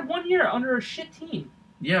 You've had 1 year under a shit team.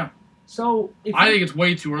 Yeah. So I think it's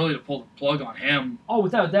way too early to pull the plug on him. Oh,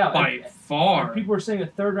 without a doubt. By far. People are saying a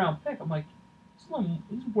 3rd round pick. I'm like, he's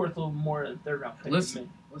worth a little more than a 3rd round pick. Listen,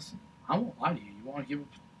 I won't lie to you. You want to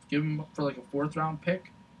give him up for like a 4th round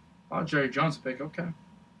pick? Oh, Jerry Jones pick, okay.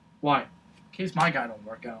 Why? In case my guy don't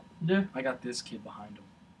work out. Yeah. I got this kid behind him.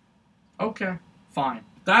 Okay, fine.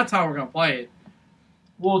 That's how we're gonna play it.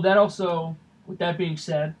 Well, that also, with that being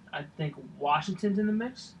said, I think Washington's in the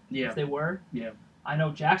mix. Yeah. If they were. Yeah. I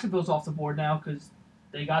know Jacksonville's off the board now because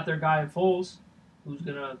they got their guy in Foles, who's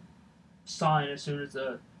gonna sign as soon as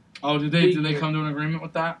the. Oh, did they come to an agreement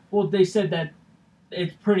with that? Well, they said that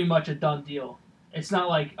it's pretty much a done deal. It's not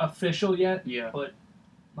like official yet. Yeah. But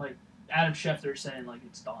like Adam Schefter saying like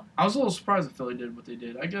it's done. I was a little surprised that Philly did what they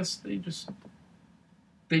did. I guess they just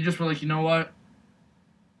were like, you know what?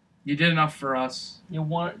 You did enough for us. You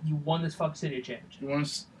won this fuck city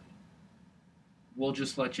championship. We'll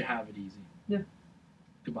just let you have it easy. Yeah.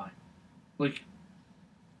 Goodbye. Like,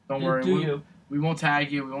 don't worry. We won't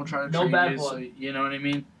tag you. We won't try to trade bad you. blood. So, you know what I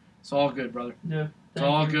mean? It's all good, brother. Yeah. It's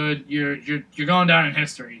all good. You're going down in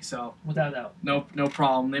history, so without doubt. No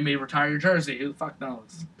problem. They may retire your jersey. Who the fuck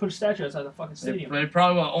knows? Put a statue outside the fucking stadium. They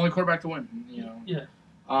probably will. Only quarterback to win. You know. Yeah.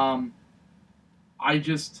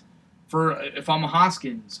 If I'm a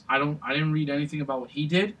Hoskins, I didn't read anything about what he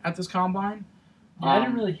did at this combine. Yeah, I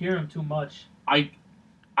didn't really hear him too much. I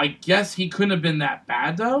guess he couldn't have been that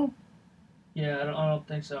bad though. Yeah, I don't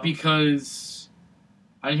think so. Because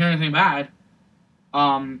I didn't hear anything bad.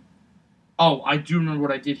 Oh, I do remember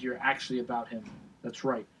what I did hear actually about him. That's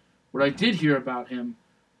right. What I did hear about him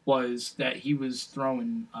was that he was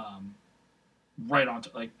throwing right onto,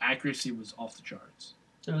 like, accuracy was off the charts.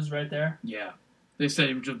 It was right there? Yeah. They said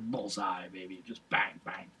he was just bullseye, baby. Just bang,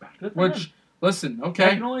 bang, bang. Good for him. Listen, okay.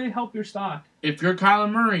 That can only help your stock. If you're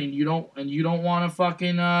Kyler Murray and you don't want to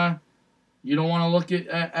fucking you don't want to look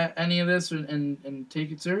at any of this and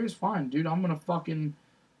take it serious, fine, dude. I'm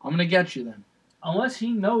gonna get you then. Unless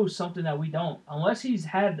he knows something that we don't. Unless he's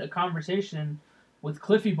had a conversation with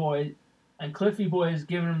Cliffy Boy, and Cliffy Boy is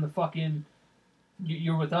giving him the fucking,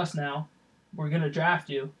 you're with us now. We're gonna draft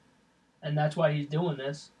you, and that's why he's doing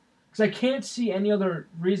this. Because I can't see any other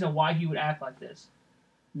reason why he would act like this.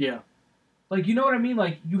 Yeah. Like, you know what I mean?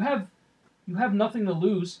 Like, you have nothing to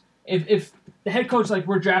lose. If the head coach like,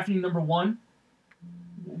 we're drafting you number 1,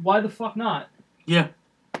 why the fuck not? Yeah.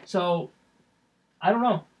 So, I don't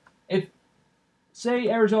know. If, say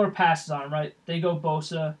Arizona passes on him, right? They go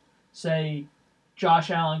Bosa. Say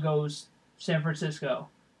Josh Allen goes San Francisco.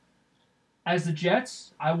 As the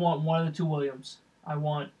Jets, I want one of the two Williams. I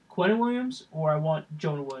want Quentin Williams or I want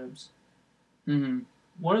Jonah Williams. Mm-hmm.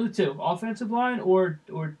 One of the two, offensive line or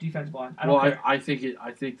defensive line. I don't care. I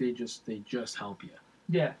think they just help you.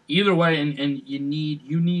 Yeah. Either way, and you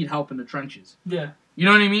need help in the trenches. Yeah. You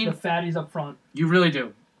know what I mean? The fatties up front. You really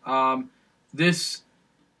do. This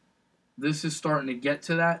is starting to get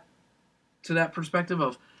to that perspective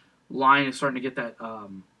of line is starting to get that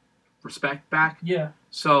respect back. Yeah.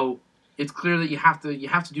 So it's clear that you have to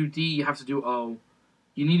do D, you have to do O.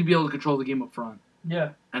 You need to be able to control the game up front. Yeah.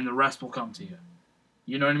 And the rest will come to you.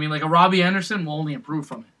 You know what I mean? Like a Robbie Anderson will only improve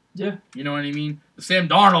from it. Yeah. You know what I mean? The Sam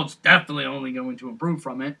Darnold's definitely only going to improve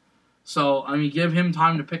from it. So, I mean, give him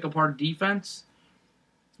time to pick apart defense.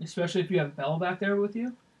 Especially if you have Bell back there with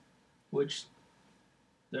you, which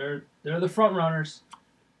they're the front runners.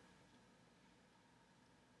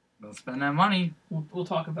 They'll spend that money. We'll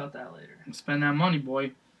talk about that later. They'll spend that money,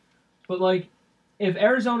 boy. But, like, if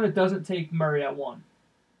Arizona doesn't take Murray at 1,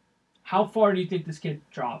 how far do you think this kid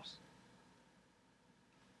drops?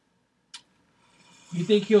 You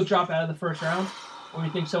think he'll drop out of the first round? Or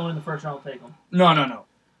you think someone in the first round will take him? No.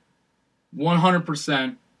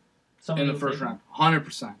 100% in the first round.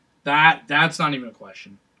 100%. That's not even a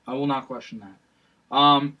question. I will not question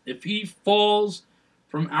that. If he falls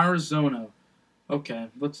from Arizona, okay,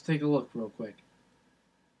 let's take a look real quick.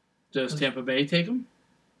 Does Tampa Bay take him?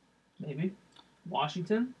 Maybe.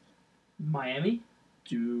 Washington? Miami?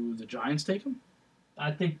 Do the Giants take him?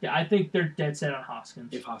 I think they're dead set on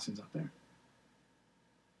Hoskins. If Hoskins not there.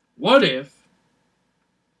 What if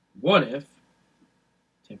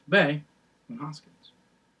Tampa Bay went Hoskins?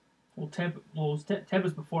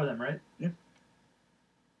 Tampa's before them, right? Yeah.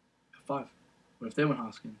 5. What if they went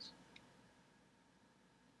Hoskins?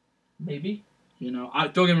 Maybe. You know,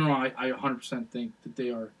 don't get me wrong. I 100% think that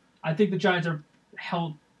they are. I think the Giants are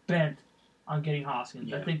hell bent on getting Hoskins.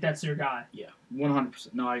 Yeah. I think that's their guy. Yeah,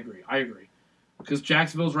 100%. No, I agree. Because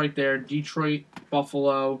Jacksonville's right there. Detroit,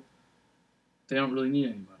 Buffalo, they don't really need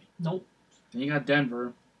anybody. Nope. Then you got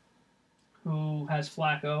Denver, who has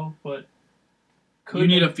Flacco, but you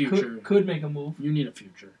need a future. Could make a move. You need a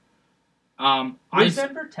future. Is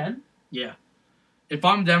Denver 10? Yeah. If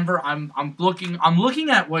I'm Denver, I'm looking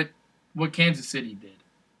at what Kansas City did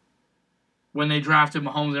when they drafted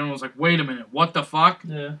Mahomes. Everyone was like, "Wait a minute, what the fuck?"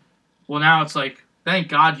 Yeah. Well, now it's like, thank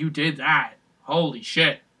God you did that. Holy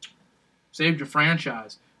shit, saved your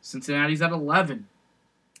franchise. Cincinnati's at 11.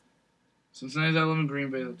 Green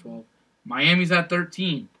Bay's at 12. Miami's at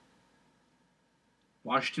 13.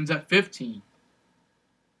 Washington's at 15.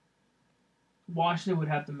 Washington would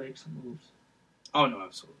have to make some moves. Oh, no,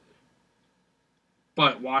 absolutely.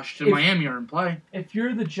 But Washington, Miami are in play. If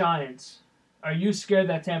you're the Giants, are you scared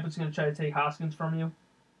that Tampa's going to try to take Hoskins from you?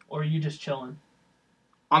 Or are you just chilling?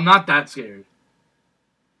 I'm not that scared.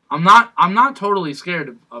 I'm not totally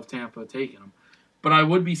scared of Tampa taking him. But I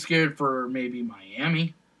would be scared for maybe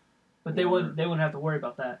Miami. But they wouldn't have to worry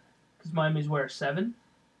about that. Because Miami's where, 7?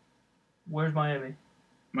 Where's Miami?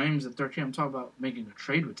 Miami's at 13. I'm talking about making a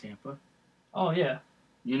trade with Tampa. Oh, yeah.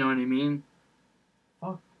 You know what I mean?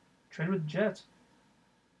 Fuck. Trade with the Jets.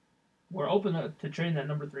 We're open to trading that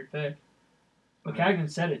number 3 pick. McCagnon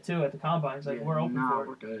said it too at the combine. He's like, we're open for it.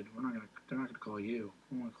 We're good. They're not gonna call you.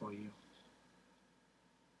 I don't want to call you.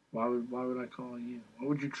 Why would I call you? Why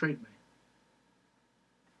would you trade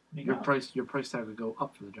me? Your price tag would go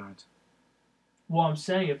up for the Giants. Well, I'm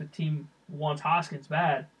saying if a team wants Hoskins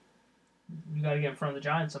bad, you got to get in front of the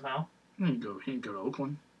Giants somehow. He can go to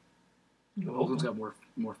Oakland. Oakland's got more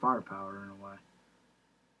firepower in a way.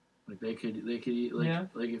 Like they could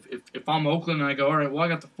if I'm Oakland and I go, all right, well I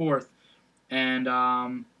got the 4th, and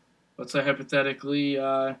let's say hypothetically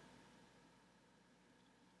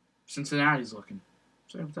Cincinnati's looking.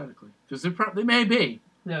 Say hypothetically, because they may be.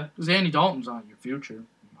 Yeah. Because Andy Dalton's not your future, in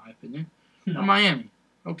my opinion. No. Or Miami.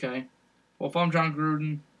 Okay. Well, if I'm John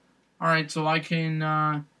Gruden, all right, so I can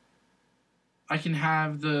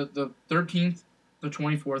have the 13th, the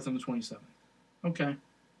 24th, and the 27th. Okay.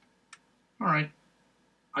 All right.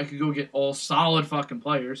 I could go get all solid fucking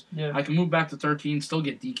players. Yeah. I can move back to 13, still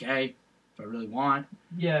get DK if I really want.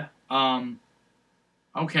 Yeah.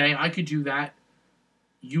 Okay, I could do that.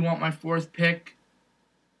 You want my 4th pick?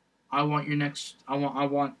 I want your I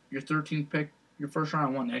want your 13th pick, your first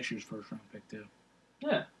round. I want next year's first round pick too.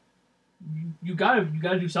 Yeah. You gotta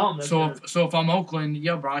do something. So if I'm Oakland,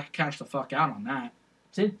 yeah, bro, I could cash the fuck out on that.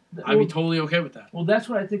 I'd be totally okay with that. Well, that's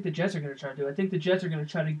what I think the Jets are going to try to do. I think the Jets are going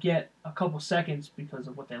to try to get a couple seconds because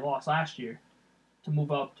of what they lost last year to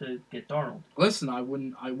move up to get Darnold. Listen, I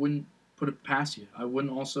wouldn't put it past you. I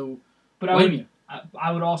wouldn't also blame you.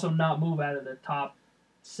 I would also not move out of the top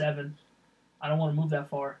 7. I don't want to move that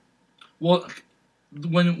far. Well,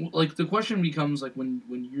 when the question becomes like when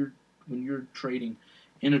you're trading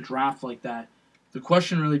in a draft like that, the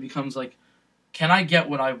question really becomes like, can I get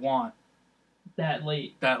what I want? That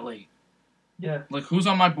late. Yeah. Like, who's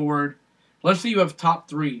on my board? Let's say you have top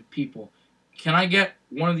 3 people. Can I get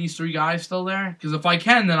one of these 3 guys still there? Because if I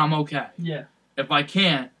can, then I'm okay. Yeah. If I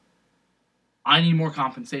can't, I need more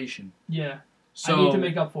compensation. Yeah. So, I need to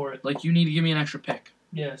make up for it. Like, you need to give me an extra pick.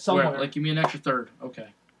 Yeah, somewhere. Like, give me an extra 3rd. Okay.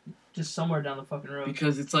 Just somewhere down the fucking road.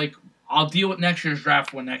 Because it's like, I'll deal with next year's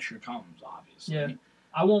draft when next year comes, obviously. Yeah.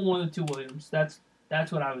 I want one of the 2 Williams. That's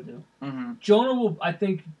what I would do. Mm-hmm. I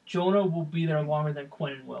think Jonah will be there longer than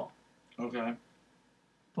Quinnen will. Okay.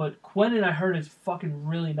 But Quinnen, I heard, is fucking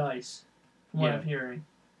really nice, from what I'm hearing.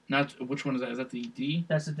 Which one is that? Is that the D?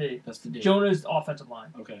 That's the D. That's the D. Jonah's offensive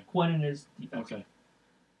line. Okay. Quinnen is defensive. Okay.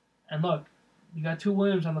 And look, you got 2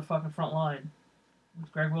 Williams on the fucking front line, with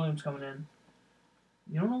Greg Williams coming in.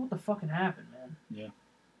 You don't know what the fucking happened, man. Yeah.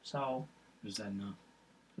 So. Is that enough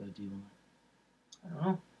for the D line? I don't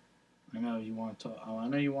know. I know you want to talk. Oh, I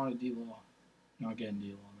know you wanted D-Law. Not getting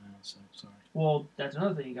D-Law now, so sorry. Well, that's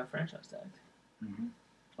another thing. You got franchise tagged. Mm-hmm.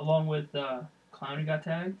 Along with Clowney got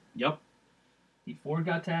tagged. Yep. D Ford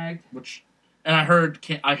got tagged. And I heard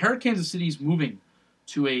Kansas City's moving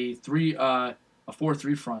to a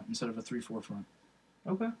 4-3 front instead of a 3-4 front.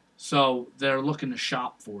 Okay. So they're looking to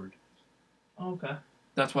shop Ford. Okay.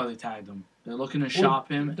 That's why they tagged him. They're looking to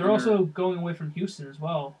shop him. They're also going away from Houston as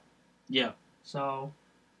well. Yeah. So.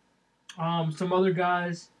 Some other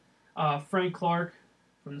guys, Frank Clark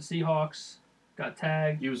from the Seahawks got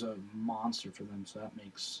tagged. He was a monster for them, so that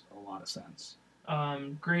makes a lot of sense.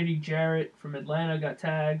 Grady Jarrett from Atlanta got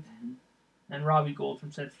tagged, and Robbie Gould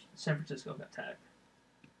from San Francisco got tagged.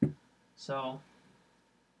 So,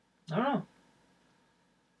 I don't know.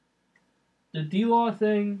 The D-Law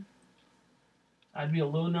thing, I'd be a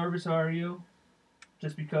little nervous, are you?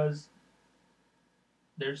 Just because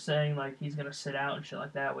they're saying like he's gonna sit out and shit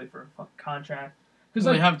like that, wait for a fucking contract. Because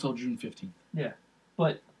they have until June 15th. Yeah,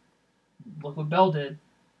 but look what Bell did.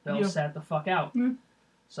 Bell sat the fuck out. Yeah.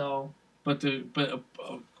 So. But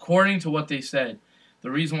according to what they said,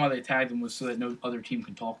 the reason why they tagged him was so that no other team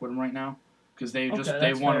can talk with him right now, because they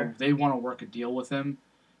want to work a deal with him.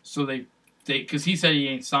 So they because he said he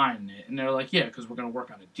ain't signing it, and they're like, yeah, because we're gonna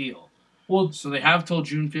work on a deal. Well, so they have till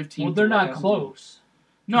June 15th. Well, they're not close.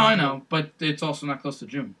 No, I know, but it's also not close to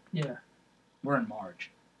June. Yeah. We're in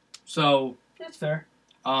March. So that's fair.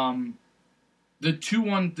 The two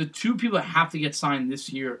people that have to get signed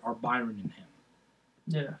this year are Byron and him.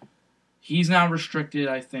 Yeah. He's now restricted,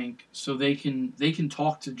 I think, so they can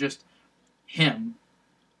talk to just him.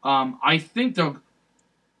 I think they'll.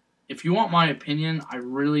 If you want my opinion, I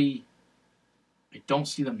don't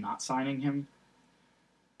see them not signing him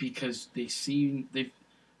because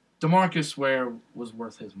DeMarcus Ware was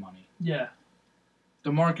worth his money. Yeah.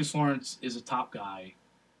 DeMarcus Lawrence is a top guy.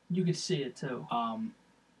 You could see it too.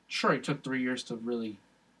 Sure, it took 3 years to really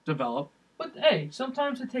develop. But hey,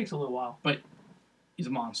 sometimes it takes a little while. But he's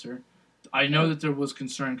a monster. I know that there was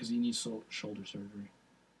concern because he needs shoulder surgery.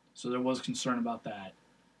 So there was concern about that.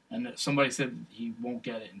 And somebody said he won't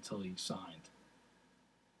get it until he's signed.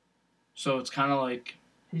 So it's kind of like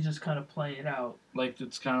he's just kind of playing it out. Like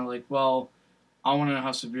it's kind of like, well, I want to know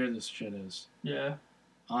how severe this shit is. Yeah.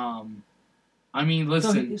 I mean,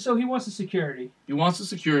 listen. So he wants the security. He wants the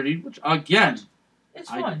security, which again, it's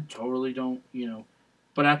fine. I totally don't,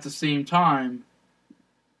 but at the same time,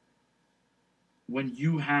 when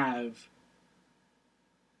you have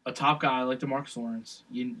a top guy like DeMarcus Lawrence,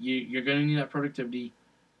 you're going to need that productivity.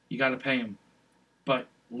 You got to pay him. But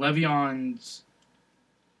Le'Veon's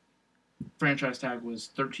franchise tag was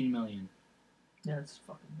 $13 million. Yeah, it's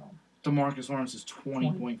fucking dumb. DeMarcus Lawrence is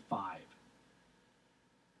 20.5.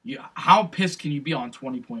 How pissed can you be on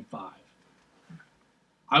 20.5?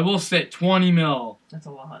 I will say 20 mil. That's a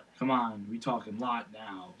lot. Come on, we talking lot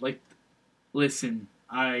now. Like, listen,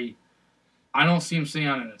 I don't see him staying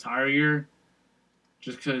on an entire year,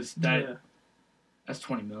 just because that's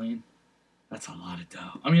 20 million. That's a lot of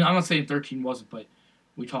dough. I mean, I'm not saying 13 wasn't, but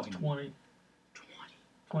we talking 20.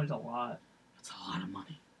 20's a lot. That's a lot of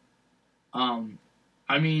money.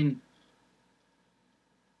 I mean,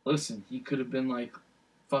 listen, he could have been like,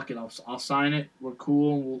 fuck it, I'll sign it. We're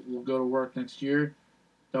cool. We'll go to work next year.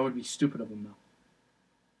 That would be stupid of him, though.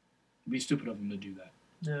 It'd be stupid of him to do that.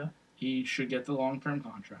 Yeah. He should get the long-term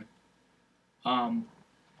contract.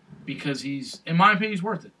 Because in my opinion, he's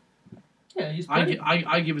worth it. Yeah, he's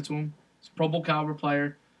I give it to him. He's a Pro Bowl caliber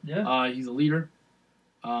player. Yeah. He's a leader.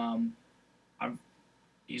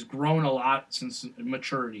 He's grown a lot since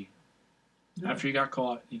maturity. Yeah. After he got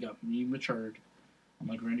caught, he matured. I'm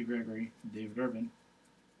like Randy Gregory, David Irvin.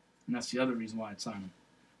 And that's the other reason why I'd sign him.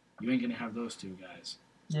 You ain't going to have those two guys.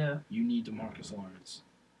 Yeah. You need DeMarcus Lawrence.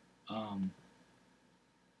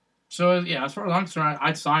 So, yeah, as far as I'm concerned,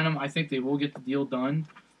 I'd sign him. I think they will get the deal done.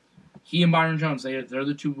 He and Byron Jones, they're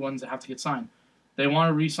the two ones that have to get signed. They want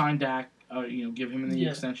to re-sign Dak, give him the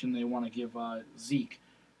extension. They want to give Zeke.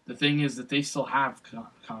 The thing is that they still have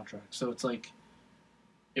contracts. So it's like,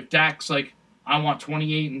 if Dak's like, I want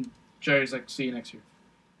 28, and Jerry's like, see you next year.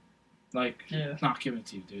 Like, not giving it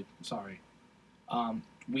to you, dude. I'm sorry.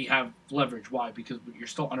 We have leverage. Why? Because you're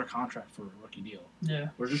still under contract for a rookie deal. Yeah.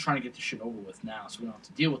 We're just trying to get this shit over with now, so we don't have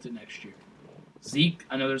to deal with it next year. Zeke,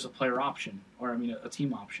 I know there's a player option, a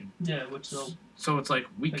team option. Yeah, which they'll... So it's like,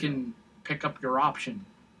 we can pick up your option.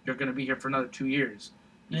 You're going to be here for another 2 years.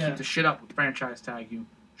 You keep the shit up with franchise tag you.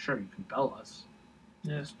 Sure, you can bell us.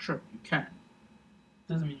 Yeah. It's true, you can.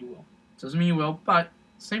 Doesn't mean you will. Doesn't mean you will, but at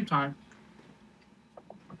the same time,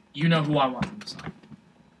 you know who I want them to sign.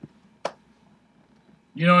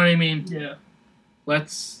 You know what I mean? Yeah.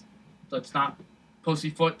 Let's not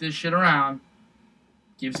pussyfoot this shit around.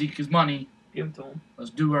 Give Zeke his money. Give it to him. Let's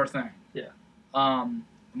do our thing. Yeah.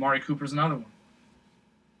 Amari Cooper's another one.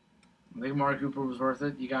 I think Amari Cooper was worth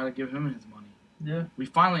it. You got to give him his money. Yeah. We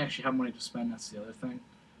finally actually have money to spend. That's the other thing.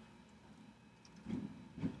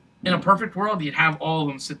 In a perfect world, you'd have all of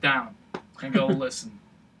them sit down and go, listen.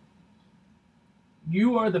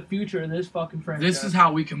 You are the future of this fucking franchise. This is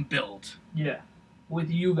how we can build. Yeah.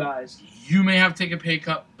 With you guys. You may have to take a pay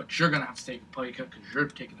cut, but you're going to have to take a pay cut because you're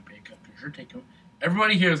taking a pay cut.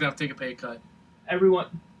 Everybody here is going to have to take a pay cut.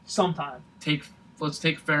 Everyone, sometime. Let's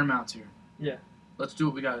take fair amounts here. Yeah. Let's do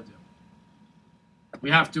what we got to do.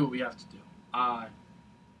 We have to do what we have to do.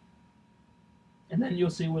 And then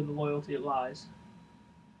you'll see where the loyalty lies.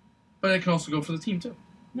 But it can also go for the team, too.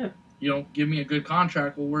 Yeah. You don't give me a good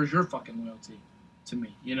contract, well, where's your fucking loyalty to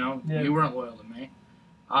me? Yeah. You weren't loyal to me.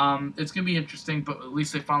 It's going to be interesting, but at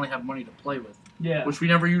least they finally have money to play with. Yeah. Which we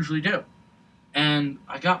never usually do. And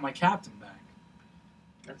I got my captain back.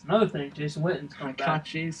 That's another thing. Jason Witten's coming back. I got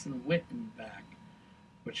Jason Witten back.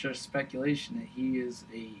 Which there's speculation that he is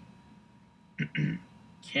a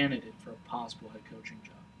candidate for a possible head coaching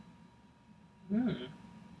job.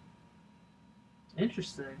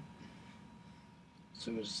 Interesting.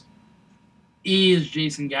 So is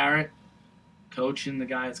Jason Garrett coaching the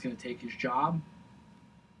guy that's going to take his job?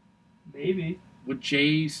 Maybe. Would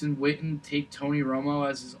Jason Witten take Tony Romo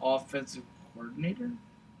as his offensive coordinator?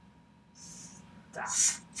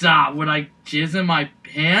 Stop. Would I jizz in my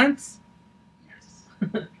pants? Yes.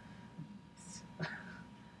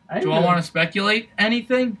 Do I want to speculate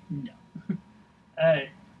anything? No. Hey,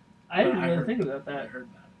 I didn't really think about that. I heard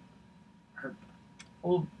that.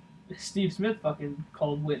 Well, Steve Smith fucking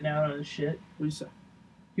called Witten out on his shit. What did he say?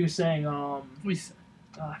 He was saying, What did he say?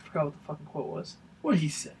 I forgot what the fucking quote was. What did he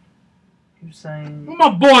say? He was saying... What my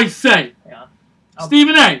boy say? Hang on.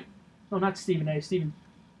 Stephen A. No, not Stephen A. Steve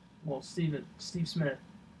Smith,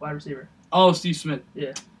 wide receiver. Oh, Steve Smith.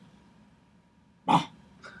 Yeah. Oh.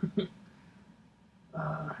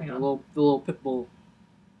 Hang on. The little pit bull.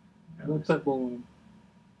 Little pit bull.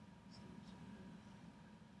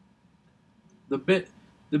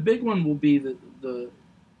 The big one will be the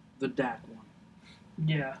Dak one.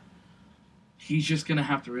 Yeah. He's just going to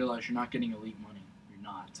have to realize you're not getting elite money. You're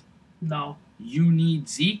not. No. You need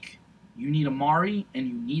Zeke, you need Amari, and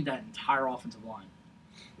you need that entire offensive line.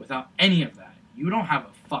 Without any of that, you don't have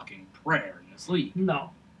a fucking prayer in this league.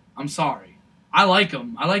 No. I'm sorry. I like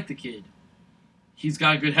him. I like the kid. He's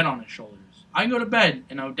got a good head on his shoulders. I can go to bed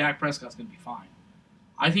and know Dak Prescott's going to be fine.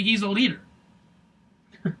 I think he's a leader.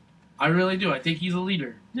 I really do. I think he's a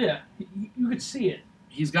leader. Yeah, you could see it.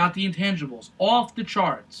 He's got the intangibles off the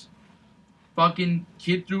charts. Fucking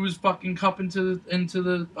kid threw his fucking cup into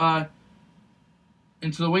the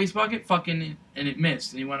waste bucket, fucking, and it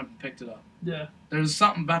missed, and he went up and picked it up. Yeah. There's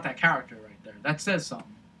something about that character right there that says something.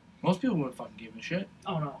 Most people wouldn't fucking give a shit.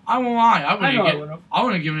 Oh no. I won't lie. I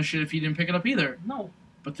wouldn't have given a shit if he didn't pick it up either. No.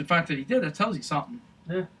 But the fact that he did, that tells you something.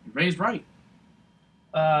 Yeah. He raised right.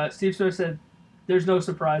 Steve Smith said, "There's no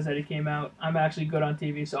surprise that he came out. I'm actually good on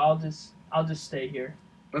TV, so I'll just stay here."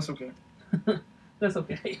 That's okay. That's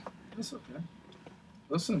okay. That's okay.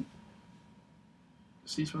 Listen.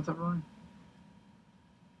 Is Steve Smith ever on?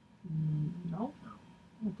 No.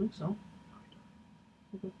 I don't think so.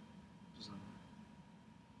 Okay.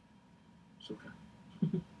 It's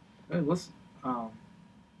okay. Hey, listen.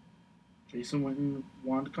 Jason Witten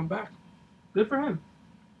wanted to come back. Good for him.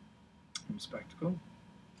 I'm spectacle.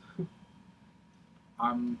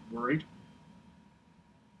 I'm worried.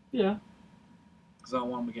 Yeah. Because I don't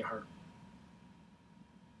want him to get hurt.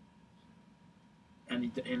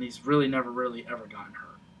 And he's really never really ever gotten hurt.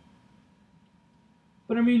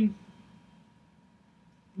 But I mean,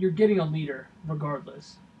 you're getting a leader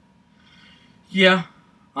regardless. Yeah.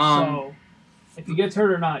 So, if he gets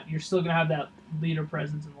hurt or not, you're still going to have that leader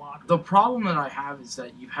presence in the locker room. The problem that I have is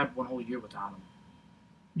that you've had one whole year without him.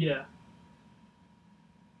 Yeah.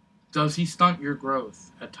 Does he stunt your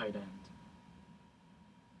growth at tight end?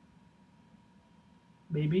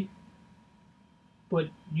 Maybe. But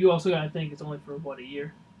you also got to think it's only for, what, a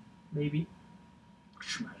year? Maybe.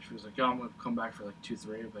 Smash. He was like, yo, I'm going to come back for like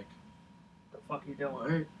 2-3. I'm like, the fuck are you doing?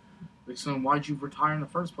 What? Like, so why'd you retire in the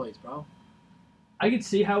first place, bro? I could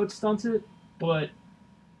see how it stunts it, but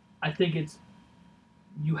I think it's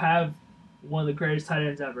you have one of the greatest tight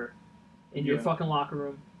ends ever in your fucking locker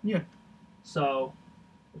room. Yeah. So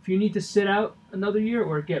if you need to sit out another year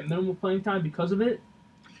or get minimal playing time because of it.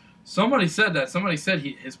 Somebody said that. Somebody said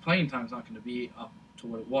his playing time's not going to be up to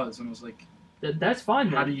what it was. And I was like, that's fine,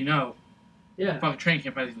 man. How do you know? Yeah. Fucking training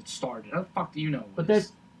camp hasn't even started. How the fuck do you know? But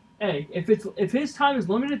that's, hey, if his time is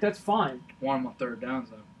limited, that's fine. Want him on third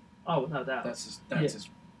downs, though. Oh, without that. That's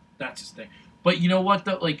his thing. But you know what,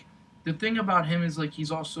 though? Like, the thing about him is, like, he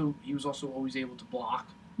was also always able to block.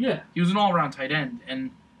 Yeah. He was an all-around tight end,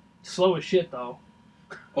 and... Slow as shit, though.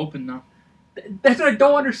 Open, though. That's what I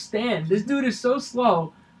don't understand. This dude is so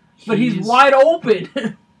slow, but he's wide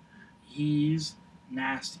open. He's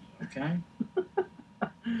nasty, okay?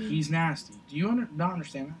 He's nasty. Do you not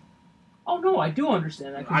understand that? Oh, no, I do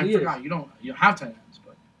understand that. I forgot. You don't have tight ends,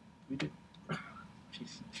 but we do.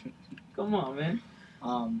 Come on, man.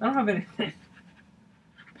 I don't have anything.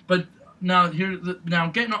 But now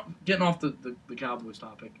getting off the Cowboys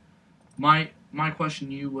topic, my question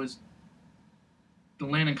to you was the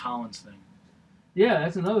Landon Collins thing. Yeah,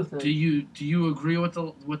 that's another thing. Do you agree with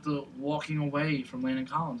the walking away from Landon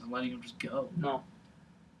Collins and letting him just go? No.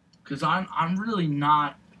 Because I'm really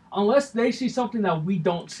not. Unless they see something that we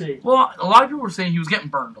don't see. Well, a lot of people were saying he was getting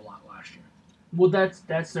burned a lot last year. Well, that's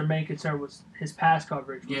their main concern was his pass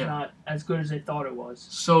coverage was not as good as they thought it was.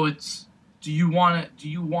 So it's do you want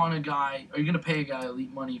a guy? Are you going to pay a guy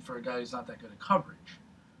elite money for a guy who's not that good at coverage?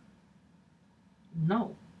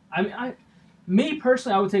 No, I mean me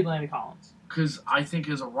personally, I would take Landon Collins because I think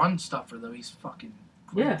as a run stuffer though he's fucking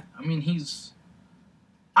great. Yeah. I mean he's.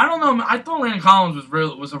 I don't know. I thought Landon Collins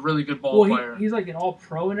was a really good ball player. He's like an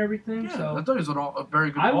all-pro and everything. Yeah, so I thought he was a very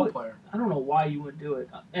good ball player. I don't know why you would do it.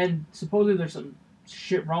 And supposedly there's some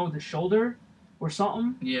shit wrong with his shoulder or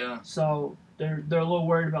something. Yeah. So they're a little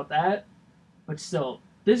worried about that. But still,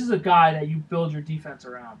 this is a guy that you build your defense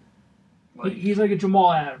around. He's like a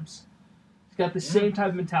Jamal Adams. He's got the same type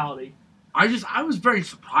of mentality. I was very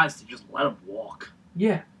surprised to just let him walk.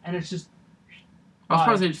 Yeah, and it's just. I was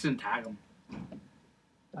surprised they just didn't tag him.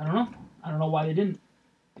 I don't know. I don't know why they didn't.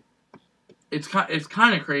 It's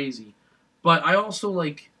kind of crazy, but I also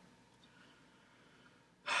like.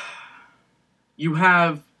 You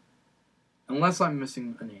have, unless I'm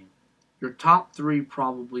missing a name, your top three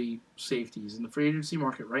probably safeties in the free agency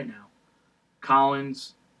market right now: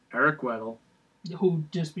 Collins, Eric Weddle, who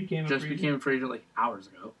just became a free agent like hours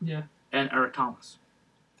ago. Yeah. And Eric Thomas.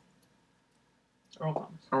 Earl Thomas.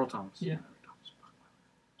 Earl Thomas. Yeah.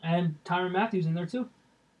 And Tyrann Mathieu in there too.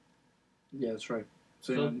 Yeah, that's right.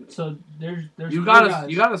 So there's you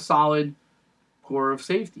got a solid core of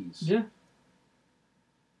safeties. Yeah.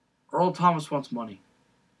 Earl Thomas wants money.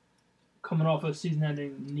 Coming off a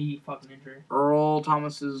season-ending knee fucking injury. Earl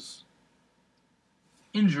Thomas's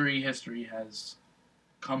injury history has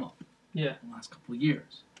come up. Yeah. In the last couple of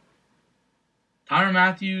years. Tyrann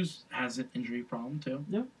Mathieu has an injury problem too.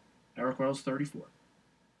 Yep. Eric Weddle's 34.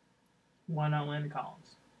 Why not Landon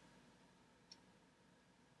Collins?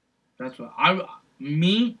 That's what I like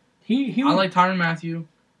Tyrann Mathieu.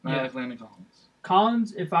 And I like Landon Collins.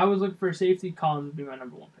 Collins, if I was looking for a safety, Collins would be my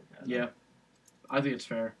number one pick. Yeah, I think it's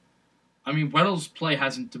fair. I mean, Weddle's play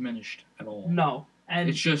hasn't diminished at all. No, and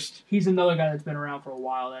it's just he's another guy that's been around for a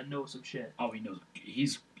while that knows some shit. Oh, he knows.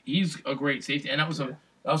 He's a great safety, and that was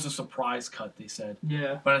a surprise cut. They said.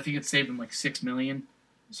 Yeah. But I think it saved him like $6 million.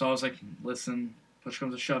 So I was like, listen, push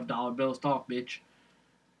comes to shove, dollar bills talk, bitch.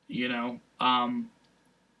 You know,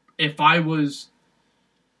 if I was.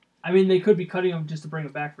 I mean, they could be cutting him just to bring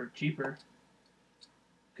him back for cheaper.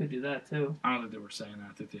 Could do that too. I don't think they were saying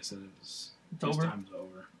that. I think they said his time's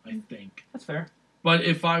over. I think that's fair. But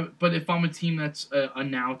if I'm a team that's a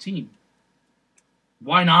now team,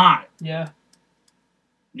 why not? Yeah.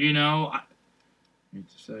 You know, I hate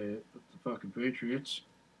to say it, but the fucking Patriots.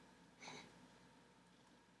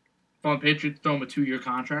 If I'm a Patriots, throw him a 2-year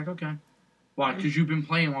contract. Okay. Why? Because you've been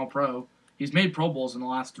playing all pro. He's made Pro Bowls in the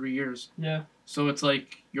last 3 years. Yeah. So it's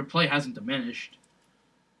like your play hasn't diminished.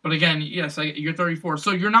 But again, yes, you're 34.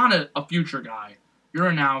 So you're not a future guy. You're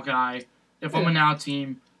a now guy. If I'm a now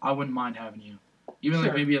team, I wouldn't mind having you. Even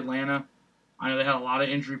like maybe Atlanta. I know they had a lot of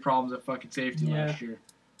injury problems at fucking safety last year.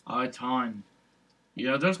 A ton. You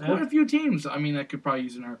know, there's quite a few teams, I mean, that could probably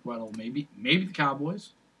use an Eric Weddle. Maybe the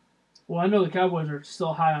Cowboys. Well, I know the Cowboys are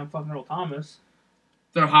still high on fucking Earl Thomas.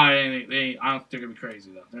 They're high, and I don't think they're going to be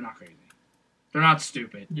crazy, though. They're not crazy. They're not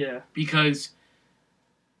stupid. Yeah. Because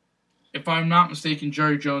if I'm not mistaken,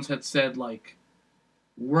 Jerry Jones had said, like,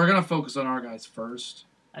 we're going to focus on our guys first.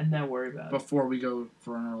 And then worry about it. Before we go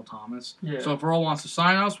for an Earl Thomas. Yeah. So if Earl wants to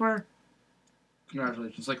sign elsewhere,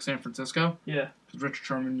 congratulations. Like San Francisco. Yeah. Because Richard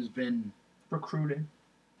Sherman has been... recruiting.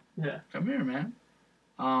 Yeah. Come here, man.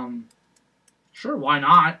 Sure, why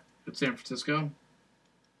not? At San Francisco.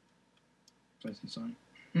 Nice and sunny.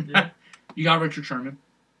 Yeah. You got Richard Sherman.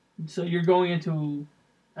 So you're going into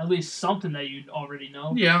at least something that you already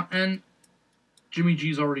know. Yeah, and Jimmy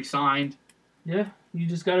G's already signed. Yeah, you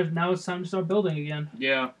just got to... Now it's time to start building again.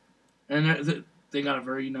 Yeah. And they got a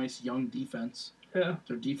very nice young defense. Yeah.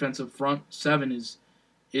 Their defensive front seven is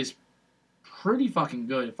pretty fucking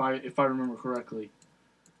good, if I remember correctly.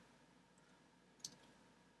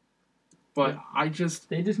 But yeah.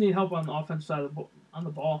 They just need help on the offensive side of the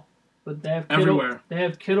ball. But they have Kittle, everywhere. They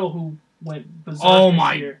have Kittle who went berserk oh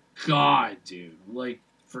my year. God, dude! Like,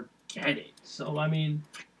 forget it. So I mean,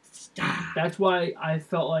 that's why I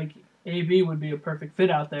felt like AB would be a perfect fit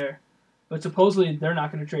out there. But supposedly they're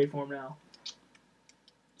not going to trade for him now.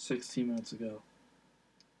 16 minutes ago,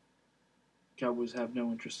 Cowboys have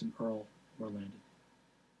no interest in Earl or Landon.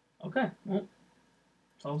 Okay, well,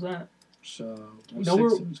 solves that. So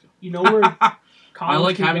you know where I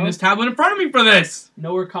like having this tablet in front of me for this. You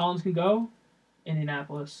know where Collins can go?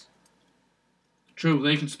 Indianapolis. True,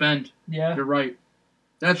 they can spend. Yeah, you're right.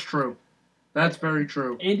 That's true. That's very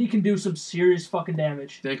true. Andy can do some serious fucking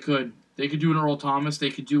damage. They could. They could do an Earl Thomas.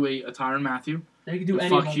 They could do a Tyrann Mathieu. They could do any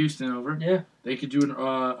fuck Houston over. Yeah. They could do an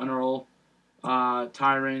Earl,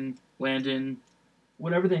 Tyrann, Landon.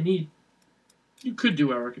 Whatever they need. You could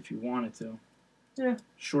do Eric if you wanted to. Yeah.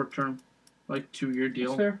 Short term, like 2-year deal.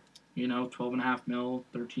 That's fair. You know, $12.5 million,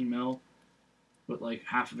 $13 million, with like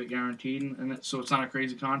half of it guaranteed, and so it's not a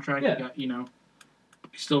crazy contract. Yeah. You got,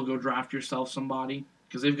 still go draft yourself somebody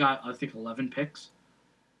because they've got I think 11 picks.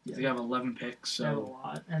 Yeah. They have 11 picks, so they have a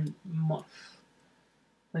lot, and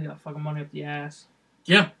they got fucking money up the ass.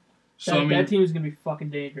 Yeah. So that team is gonna be fucking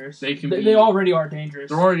dangerous. They already are dangerous.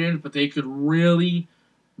 They're already dangerous, but they could really,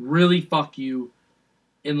 really fuck you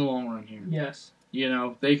in the long run here. Yes.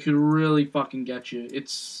 They could really fucking get you.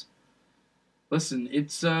 It's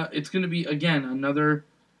gonna be again another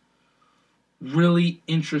really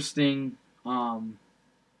interesting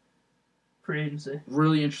free agency.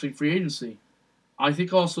 Really interesting free agency. I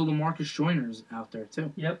think also LaMarcus Joyner's out there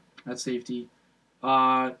too. Yep. At safety.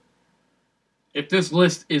 If this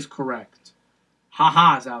list is correct,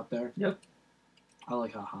 HaHa's out there. Yep. I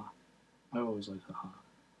like HaHa. I always like HaHa.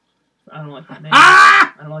 I don't like that name.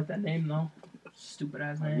 I don't like that name though. Stupid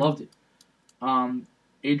ass name. I loved it.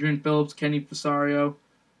 Adrian Phillips, Kenny Fasario,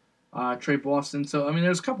 Trey Boston. So I mean,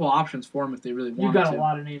 there's a couple options for him if they really want to. You got a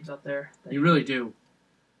lot of names out there. You really do.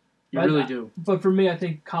 You really do. But for me, I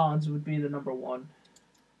think Collins would be the number one.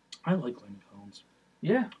 I like Landon Collins.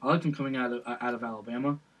 Yeah. I liked him coming out of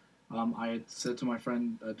Alabama. I had said to my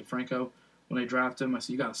friend DeFranco when I drafted him, I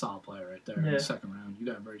said, you got a solid player right there in the second round. You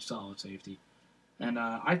got a very solid safety. And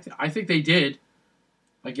I think they did.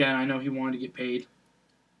 Again, I know he wanted to get paid.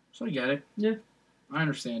 So I get it. Yeah. I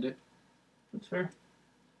understand it. That's fair.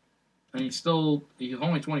 And he's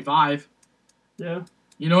only 25. Yeah.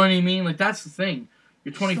 You know what I mean? Like, that's the thing.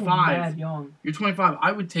 You're 25. So mad young. You're 25.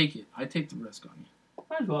 I would take it. I'd take the risk on you.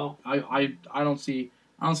 Might as well. I don't see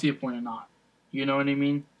a point in not. You know what I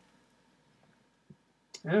mean?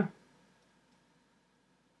 Yeah.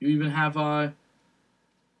 You even have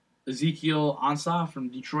Ezekiel Ansah from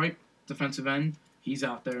Detroit, defensive end. He's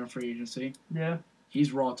out there in free agency. Yeah.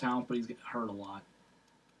 He's raw talent, but he's getting hurt a lot.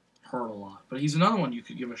 But he's another one you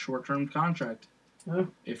could give a short-term contract. Yeah.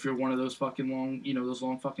 If you're one of those fucking those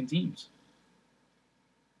long fucking teams.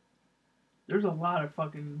 There's a lot of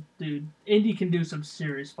fucking... Dude, Indy can do some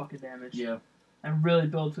serious fucking damage. Yeah. And really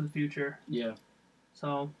build for the future. Yeah.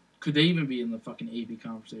 So... Could they even be in the fucking AB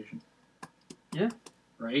conversation? Yeah.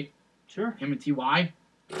 Right? Sure. Him and T.Y.?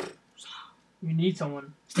 You need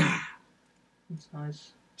someone. Stop. That's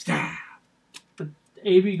nice. Stop. But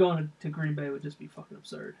AB going to Green Bay would just be fucking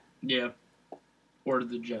absurd. Yeah. Or to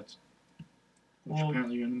the Jets. Which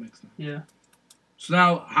apparently are in the mix now. Yeah. So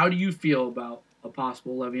now, how do you feel about a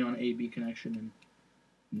possible Le'Veon AB connection in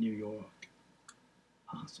New York?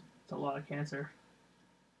 Awesome. It's a lot of cancer.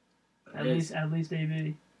 At least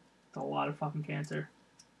AB. It's a lot of fucking cancer.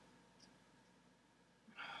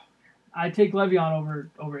 I take Le'Veon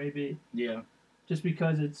over AB. Yeah. Just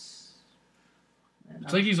because it's... Man,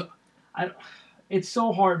 it's like he's... It's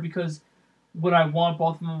so hard because would I want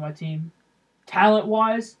both of them on my team?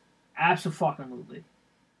 Talent-wise, absolutely.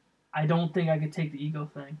 I don't think I could take the ego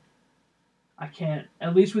thing. I can't.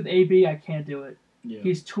 At least with AB, I can't do it. Yeah.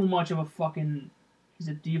 He's too much of a fucking... He's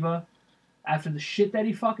a diva. After the shit that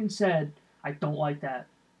he fucking said, I don't like that.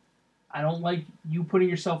 I don't like you putting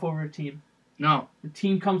yourself over a team. No. The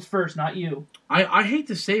team comes first, not you. I hate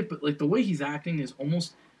to say it, but like the way he's acting is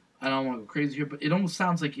almost... I don't want to go crazy here, but it almost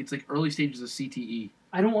sounds like it's like early stages of CTE.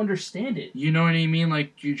 I don't understand it. You know what I mean?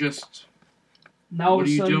 Like, you just... Now what are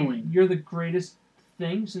you doing? You're the greatest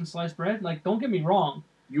thing since sliced bread? Like, don't get me wrong.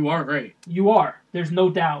 You are great. You are. There's no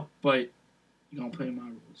doubt. But you don't play my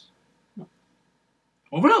rules. No.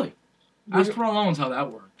 Oh, really? Ask Terrell Owens how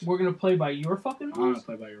that worked. We're going to play by your fucking rules? I'm going to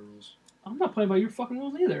play by your rules. I'm not playing by your fucking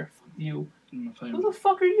rules either. Fuck you. I'm not playing Who the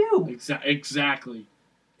fuck are you? Exactly.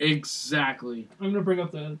 I'm going to bring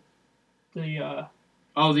up the little interview.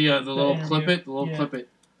 clip it. The little clip it.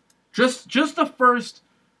 Just the first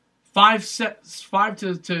 5 to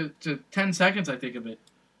 10 seconds, I think, of it.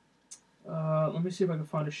 Let me see if I can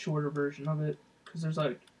find a shorter version of it. Because there's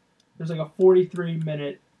like a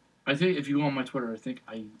 43-minute... I think if you go on my Twitter, I think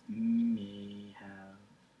I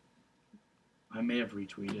may have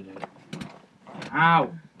retweeted it.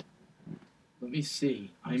 Ow! Let me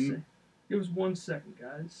see. Give us 1 second,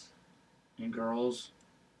 guys. And girls.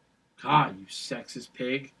 God, you sexist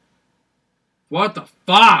pig. What the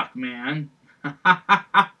fuck, man? Oh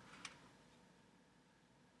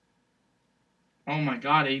my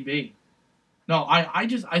god, AB. No, I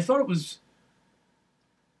thought it was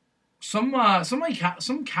some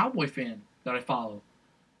cowboy fan that I follow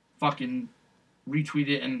fucking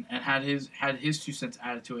retweeted and had his 2 cents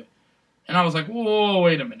added to it. And I was like, whoa,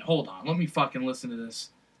 wait a minute, hold on, let me fucking listen to this.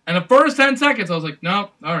 And the first 10 seconds, I was like,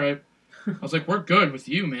 nope, alright. I was like, we're good with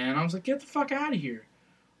you, man. I was like, get the fuck out of here.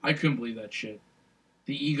 I couldn't believe that shit.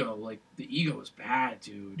 The ego is bad,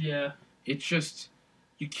 dude. Yeah. It's just,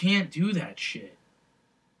 you can't do that shit.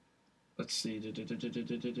 Let's see. Oh.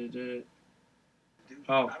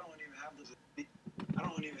 I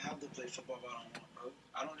don't even have to play football if I don't want, bro.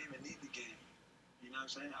 I don't even need the game. You know what I'm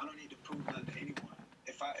saying? I don't need to prove nothing to anyone.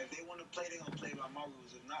 If they want to play, they're gonna play by my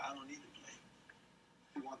rules. If not, I don't need to play.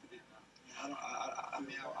 If you want the game,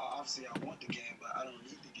 obviously I want the game, but I don't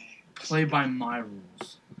need the game. Play by my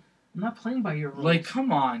rules. I'm not playing by your rules. Like,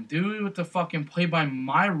 come on, dude, with the fucking play by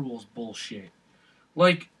my rules bullshit.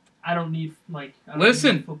 Like, I don't need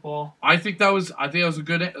listen, football. I think that was a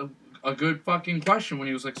good fucking question when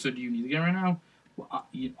he was like, so do you need the game right now? Well, I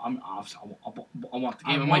want the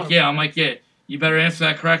game. I'm like, yeah. You better answer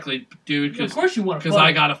that correctly, dude. Of course you want to play. Because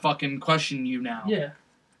I gotta fucking question you now. Yeah.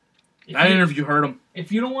 That interview hurt him.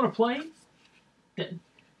 If you don't want to play,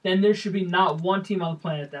 then there should be not one team on the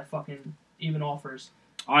planet that fucking even offers.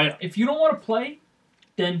 If you don't want to play,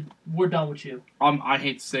 then we're done with you. I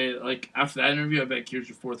hate to say it, like, after that interview, I bet here's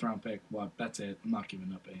your 4th round pick. Well, that's it. I'm not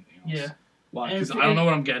giving up anything else. Yeah. Why? Because I don't know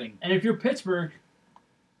what I'm getting. And if you're Pittsburgh,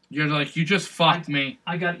 You're like, you just fucked me.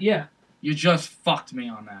 You just fucked me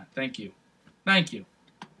on that. Thank you.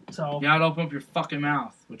 So you gotta open up your fucking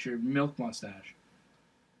mouth with your milk mustache.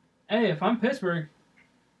 Hey, if I'm Pittsburgh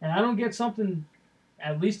and I don't get something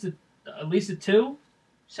at least a 2,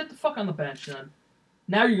 sit the fuck on the bench then.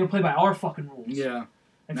 Now you're gonna play by our fucking rules. Yeah.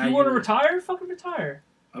 If you want to retire, fucking retire.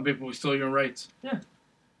 I mean, we still your rights. Yeah.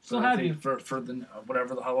 Still have you for the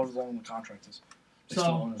however long the contract is. They still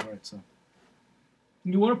own his rights. So.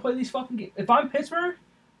 You want to play these fucking games? If I'm Pittsburgh,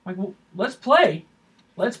 like, well, let's play.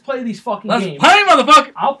 Let's play these fucking games. Let's play,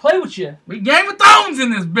 motherfucker! I'll play with you. We Game of Thrones in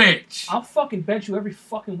this bitch! I'll fucking bench you every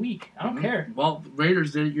fucking week. I don't care. Well,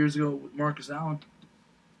 Raiders did it years ago with Marcus Allen.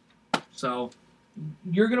 So...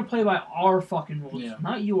 You're going to play by our fucking rules,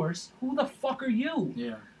 not yours. Who the fuck are you?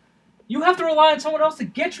 Yeah. You have to rely on someone else to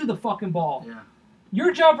get you the fucking ball. Yeah.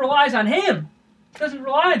 Your job relies on him. It doesn't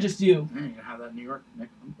rely on just you. Yeah, you're going to have that in New York, Nick.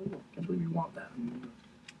 I can't believe you want that.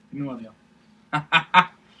 Give me Le'Veon.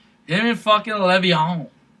 Give me fucking Le'Veon.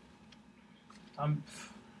 I'm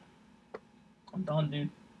done, dude.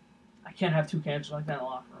 I can't have 2 cancers like that in the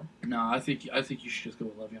locker room. No, I think you should just go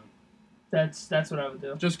with Le'Veon. That's what I would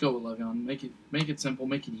do. Just go with Le'Veon. Make it simple.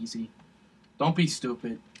 Make it easy. Don't be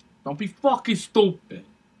stupid. Don't be fucking stupid.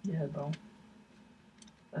 Yeah, bro.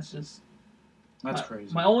 That's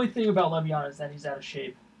crazy. My only thing about Le'Veon is that he's out of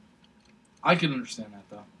shape. I can understand that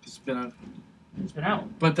though. He's been out.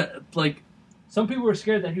 But some people were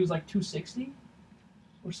scared that he was like 260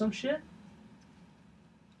 or some shit.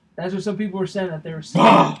 That's what some people were saying that they were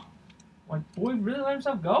saying. Like, boy, really let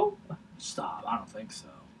himself go? Stop. I don't think so.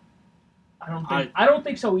 I don't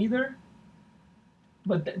think so either.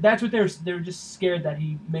 But that's what they're just scared that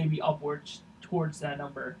he may be upwards towards that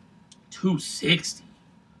number. 260.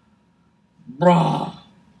 Bro.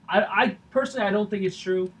 I personally, I don't think it's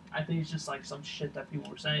true. I think it's just like some shit that people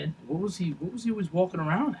were saying. What was he always walking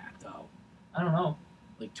around at though? I don't know.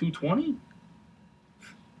 Like 220?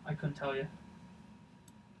 I couldn't tell you.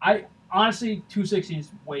 I honestly 260 is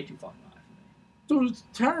way too fucking high for me. Dude, it's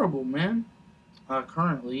terrible, man.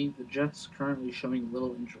 Currently, the Jets showing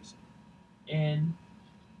little interest. In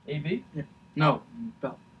AB? Yeah. No,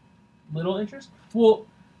 Bell. Little interest? Well,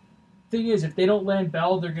 thing is, if they don't land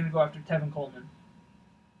Bell, they're going to go after Tevin Coleman.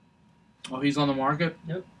 Oh, he's on the market?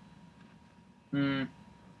 Yep. Tevin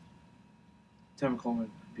Coleman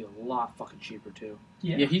would be a lot fucking cheaper, too.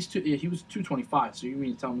 Yeah. Yeah, he was 225, so you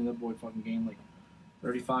mean to tell me that boy fucking gained like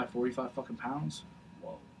 35, 45 fucking pounds?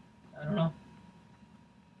 Whoa. I don't know.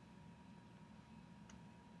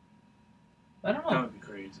 That would be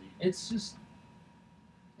crazy. It's just...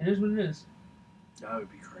 It is what it is. That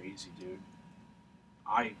would be crazy, dude.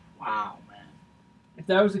 Wow, man. If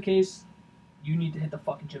that was the case, you need to hit the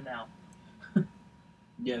fucking gym now.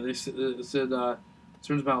 Yeah, they said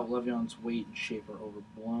concerns about Le'Veon's weight and shape are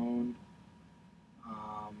overblown.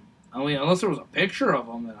 Unless there was a picture of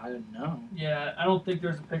him that I didn't know. Yeah, I don't think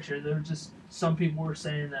there's a picture. There were just some people were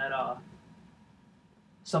saying that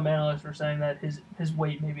some analysts were saying that his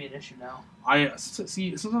weight may be an issue now. I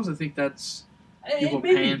see. Sometimes I think that's people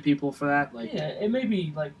paying people for that. Like, yeah, it may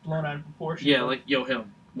be like blown out of proportion. Yeah, like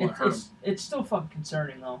him. It's still fucking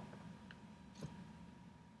concerning though.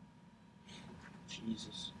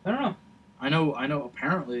 Jesus. I don't know. I know.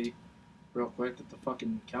 Apparently, real quick, that the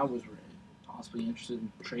fucking Cowboys were possibly interested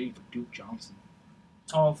in trading for Duke Johnson.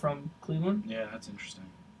 Oh, from Cleveland? Yeah, that's interesting.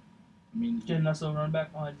 I mean, getting us a run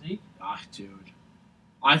back behind Zeke. Dude.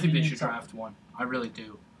 I think they should draft one. I really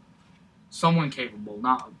do. Someone capable,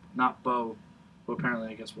 not Bo, who apparently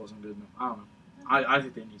I guess wasn't good enough. I don't know. I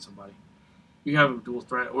think they need somebody. You have a dual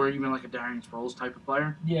threat, or even like a Darian Sproles type of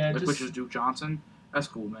player. Yeah, which is Duke Johnson. That's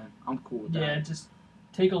cool, man. I'm cool with that. Yeah, just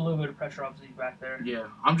take a little bit of pressure off Zeke back there. Yeah,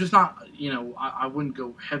 I'm just not. I wouldn't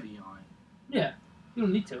go heavy on it. Yeah, you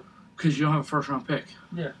don't need to. Because you don't have a first round pick.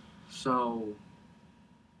 Yeah. So.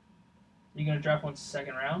 You gonna draft one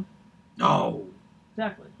second round? No.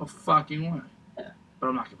 Exactly. A fucking way. Yeah. But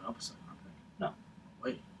I'm not giving up a second round pick. No.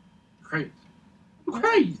 Wait. You're crazy. You're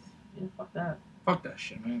crazy. Yeah, fuck that. Fuck that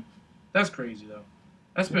shit, man. That's crazy, though.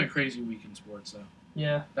 That's been a crazy week in sports, though.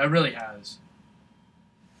 Yeah. That really has.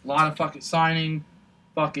 A lot of fucking signing,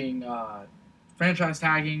 fucking franchise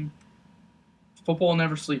tagging. Football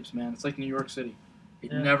never sleeps, man. It's like New York City.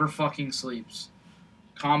 It never fucking sleeps.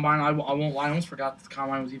 Combine, I won't lie, I almost forgot that the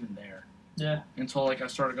Combine was even there. Yeah. Until, I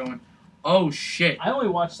started going, oh, shit. I only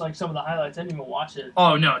watched, some of the highlights. I didn't even watch it.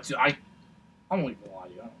 Oh, no, dude, I won't even lie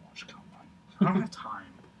to you. I don't watch Combine. I don't have time.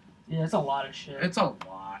 Yeah, it's a lot of shit. It's a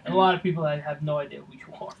lot. And a lot of people that have no idea who you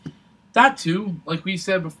are. That, too. Like we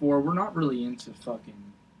said before, we're not really into fucking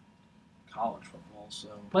college football, so...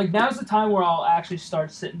 Now's the time where I'll actually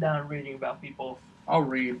start sitting down and reading about people. I'll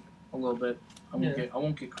read a little bit. I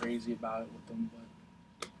won't get crazy about it with them,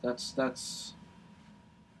 but that's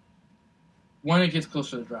when it gets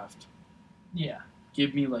closer to the draft. Yeah.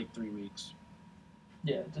 Give me like 3 weeks.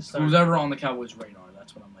 Yeah, just start. Who's ever on the Cowboys' radar?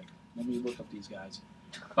 That's what I'm like. Let me look up these guys.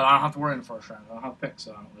 But I don't have to worry in the first round. I don't have picks,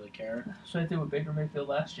 so I don't really care. So I did with Baker Mayfield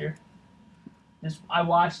last year. I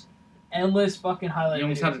watched endless fucking highlights. You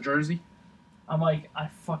almost had a jersey? I'm like,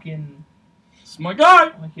 This is my guy!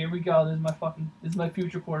 I'm like, here we go. This is my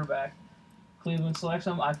future quarterback. Cleveland selects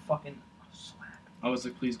him. I was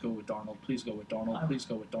like, please go with Darnold. Please go with Darnold. Please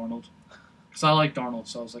go with Darnold. Because I like Darnold,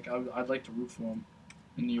 so I was like, I'd like to root for him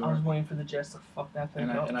in New York. I was waiting for the Jets to fuck that pick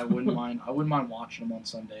up. And I wouldn't mind. I wouldn't mind watching him on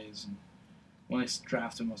Sundays. And when they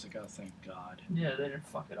drafted him, I was like, oh, thank God. Yeah, they didn't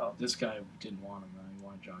fuck it up. This guy didn't want him. He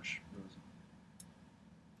wanted Josh Rosen.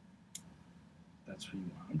 That's who you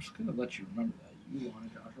want. I'm just gonna let you remember that you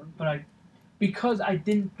wanted Josh Rosen. But because I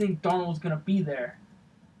didn't think Darnold was gonna be there.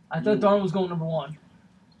 I thought Darnold was going number 1.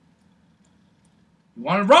 You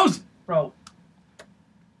wanted Rosen, bro.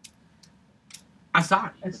 I saw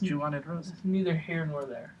it, but you wanted Rosen. It's neither here nor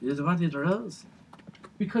there. You just wanted Rosen.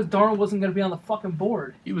 Because Darnold wasn't gonna be on the fucking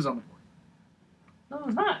board. He was on the board. No, he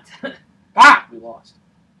was not. We lost.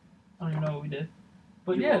 I don't even know what we did.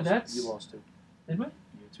 But you yeah, lost. You lost too. Did we?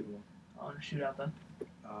 Yeah, 2-1. Oh, in a shootout then.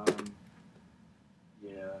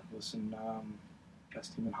 Yeah. Listen,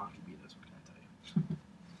 best team in hockey beat us. What can I tell you?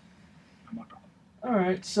 I'm not problem. All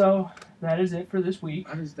right, so that is it for this week.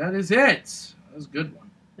 That is it. That was a good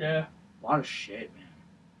one. Yeah. A lot of shit, man.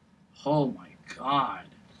 Oh my God.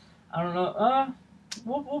 I don't know.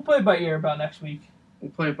 We'll play it by ear about next week.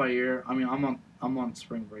 We'll play it by ear. I mean, I'm on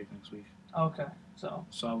spring break next week. Okay, so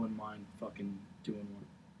I wouldn't mind fucking doing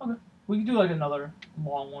one. Okay, we can do like another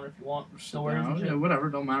long one if you want. Stories and shit. Yeah, whatever,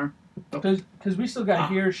 don't matter. Because we still got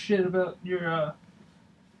to hear shit about your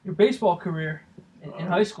baseball career in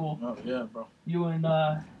high school. Oh yeah, bro. You and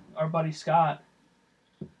our buddy Scott.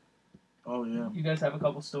 Oh yeah. You guys have a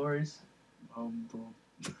couple stories. Oh, bro.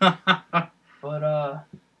 But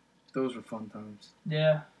those were fun times.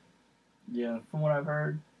 Yeah. Yeah. From what I've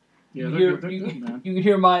heard. Yeah, they're good, man. You can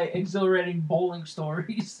hear my exhilarating bowling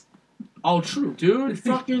stories. Oh, true, dude.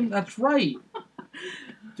 Fucking, that's right.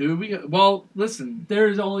 Dude, listen.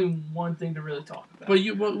 There's only one thing to really talk about. But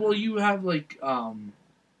you have like, I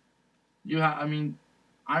mean,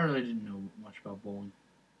 I really didn't know much about bowling.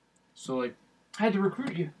 So like, I had to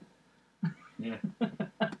recruit you. Yeah.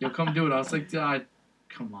 Yo, come do it. I was like,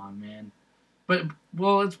 come on, man. But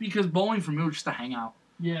it's because bowling for me was just to hang out.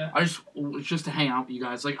 Yeah. It's just to hang out with you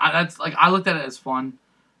guys. Like I looked at it as fun.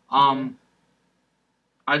 I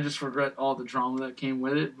just regret all the drama that came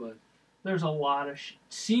with it, but there's a lot of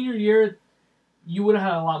senior year. You would have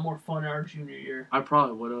had a lot more fun our junior year. I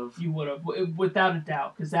probably would have. You would have, without a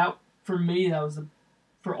doubt, because that for me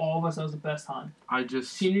for all of us that was the best time.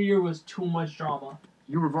 Senior year was too much drama.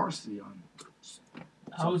 You were varsity on.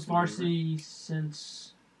 I was varsity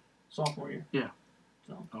since sophomore year. Yeah.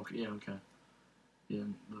 So. Okay. Yeah. Okay. Yeah.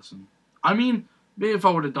 Listen. I mean, maybe if I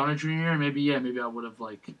would have done it junior year, maybe I would have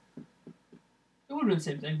like. It would have been the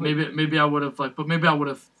same thing. But maybe I would have but maybe I would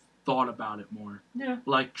have thought about it more. Yeah.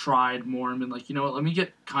 Like tried more and been like, you know what? Let me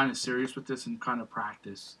get kind of serious with this and kind of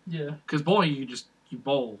practice. Yeah. Because bowling, you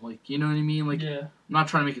bowl, like, you know what I mean? Like, yeah. I'm not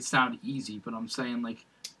trying to make it sound easy, but I'm saying like,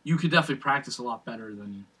 you could definitely practice a lot better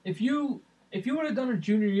than. If you would have done it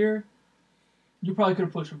junior year, you probably could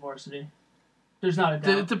have pushed for varsity. There's not a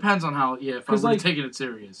doubt. It depends on how. Yeah, if I would have taken it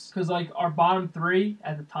serious. Because like our bottom 3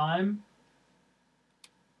 at the time.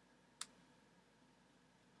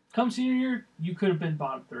 Come senior year, you could have been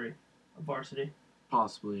bottom 3 of varsity.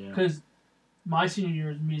 Possibly, yeah. Because my senior year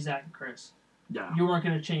was me, Zach, and Chris. Yeah. You weren't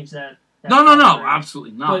going to change that. No,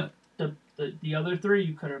 absolutely not. But the other 3,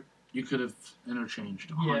 you could have. You could have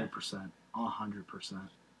interchanged 100%.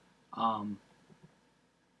 100%.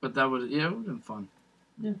 But that would, it would have been fun.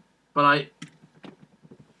 Yeah. But I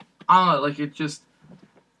don't know, like it just,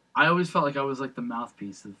 I always felt like I was like the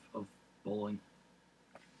mouthpiece of bowling.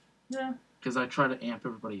 Yeah. Because I try to amp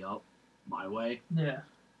everybody up my way. Yeah.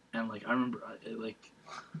 And like I remember,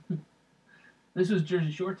 this was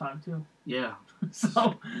Jersey Shore time too. Yeah.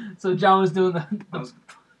 So John was doing the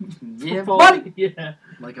yeah, buddy. Yeah.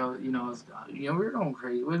 Like we were going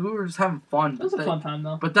crazy. We were just having fun. It was a fun time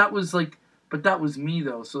though. But that was me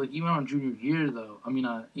though. So like even on junior year though, I mean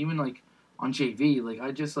even like on JV, like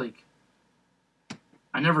I just like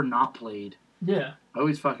I never not played. Yeah. I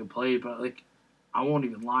always fucking played, but like I won't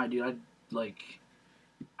even lie, dude. I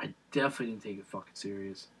definitely didn't take it fucking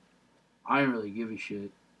serious. I didn't really give a shit.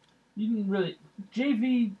 You didn't really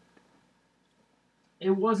JV.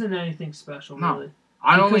 It wasn't anything special, really.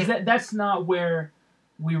 Because that's not where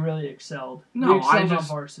we really excelled. No, we excelled on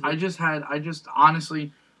varsity.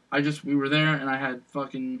 We were there, and I had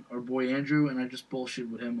fucking our boy Andrew, and I just bullshit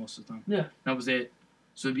with him most of the time. Yeah. That was it.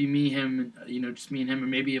 So it'd be me, him, and, just me and him,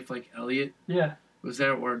 and maybe if, like, Elliot was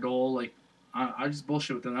there, or Dole, like, I just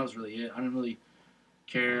bullshit with them. That was really it. I didn't really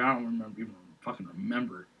care. I don't even fucking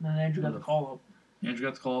remember. And then Andrew got the call up. Andrew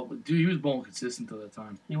got the call up. But dude, he was bowling consistent at that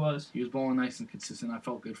time. He was. He was bowling nice and consistent. I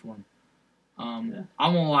felt good for him. I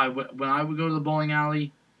won't lie. When I would go to the bowling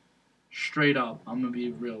alley, straight up, I'm going to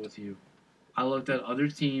be real with you. I looked at other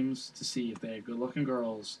teams to see if they had good-looking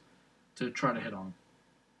girls to try to hit on.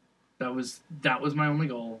 That was my only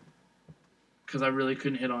goal, because I really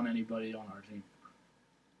couldn't hit on anybody on our team.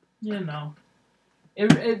 Yeah, no.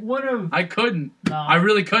 It would have. I couldn't. No. I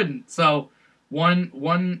really couldn't. So there's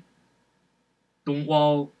one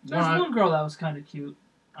girl that was kind of cute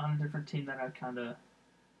on a different team that I kind of.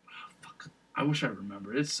 Fuck. I wish I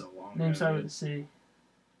remembered. It's so long. Name started with a C.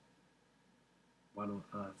 Why don't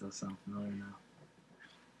that does sound familiar now?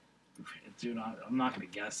 Dude, I'm not gonna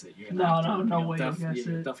guess it. No way to guess it.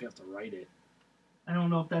 You definitely have to write it. I don't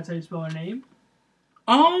know if that's how you spell her name.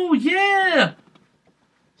 Oh yeah.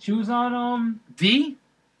 She was on D.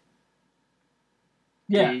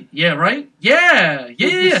 Yeah. D. Yeah. Right. Yeah.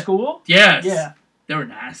 Yeah. The school. Yes. Yeah. They were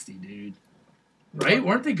nasty, dude. Right?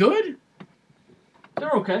 Weren't they good?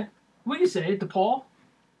 They're okay. What do you say, DePaul?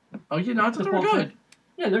 Oh yeah, no, I thought they were good.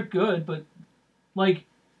 Yeah, they're good, but like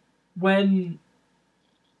when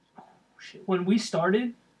we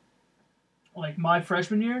started, like my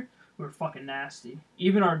freshman year, we were fucking nasty.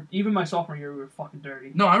 Even my sophomore year, we were fucking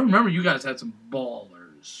dirty. No, I remember you guys had some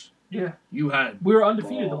ballers. Yeah. You had. We were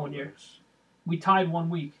undefeated the one year. We tied 1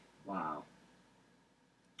 week. Wow.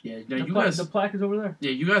 Yeah, no, the plaque is over there.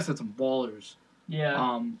 Yeah, you guys had some ballers. Yeah.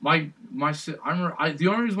 I remember. The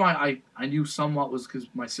only reason why I knew somewhat was because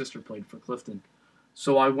my sister played for Clifton,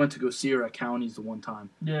 so I went to go see her at Counties the one time.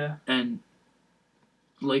 Yeah. And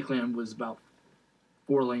Lakeland was about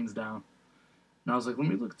 4 lanes down, and I was like, let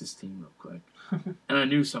me look at this team real quick, and I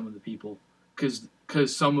knew some of the people because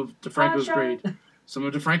some of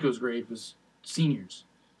DeFranco's grade was seniors,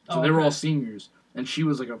 so they were all seniors. And she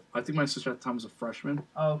was I think my sister at the time was a freshman.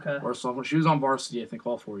 Oh, okay. Or a sophomore. She was on varsity, I think,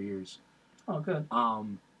 all 4 years. Oh, good.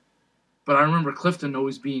 But I remember Clifton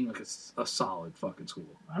always being like a solid fucking school.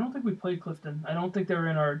 I don't think we played Clifton. I don't think they were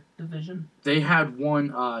in our division. They had one,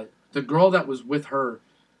 the girl that was with her,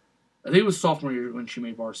 I think it was sophomore year when she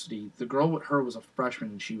made varsity. The girl with her was a freshman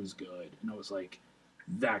and she was good. And I was like,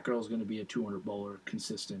 that girl's going to be a 200 bowler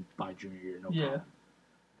consistent by junior year, no problem.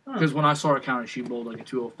 Because when I saw her county, she bowled like a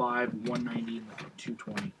 205, 190, and like a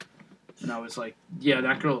 220. And I was like, yeah,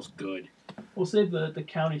 that girl's good. We'll save the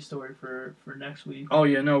county story for next week. Oh,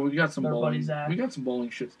 yeah, no, we got some bowling. Zach. We got some bowling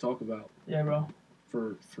shit to talk about. Yeah, bro.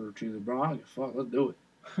 For Tuesday. Bro, I don't give a fuck. Let's do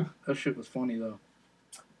it. That shit was funny, though.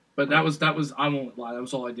 But that was, I won't lie, that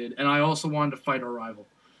was all I did. And I also wanted to fight our rival.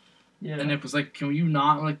 Yeah. And it was like, can you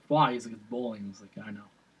not? I'm like, why? He's like, it's bowling. I was like, I know.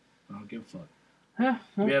 I don't give a fuck. Yeah.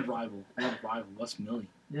 We had rival, West Millie.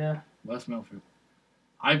 Yeah. West Milford.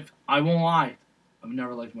 I won't lie. I've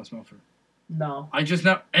never liked West Milford. No. I just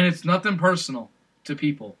never, and it's nothing personal to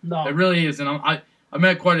people. No. It really is. And I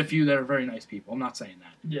met quite a few that are very nice people. I'm not saying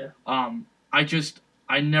that. Yeah.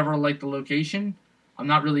 I never liked the location. I'm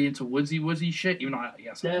not really into woodsy shit, even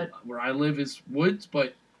though where I live is woods,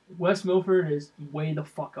 but West Milford is way the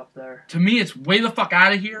fuck up there. To me, it's way the fuck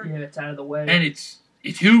out of here. Yeah, it's out of the way. And it's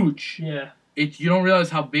huge. Yeah. You don't realize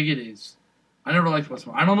how big it is. I never liked West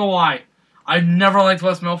Milford. I don't know why. I never liked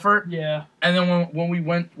West Milford. Yeah. And then when we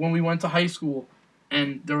went to high school,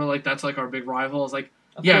 and they were like, "That's like our big rival." I was like,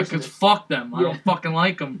 "Yeah, because fuck them. I don't fucking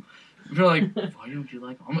like them." They're like, "Why don't you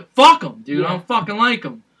like them?" I'm like, "Fuck them, dude. I don't fucking like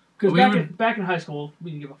them." Because back in high school,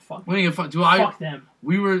 we didn't give a fuck. We didn't give a fuck. Dude, fuck them.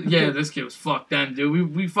 We were this kid was fuck them,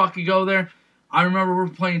 dude. We fucking go there. I remember we were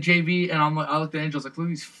playing JV, and I looked at Angel. I was like, "Look at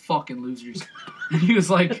these fucking losers." And he was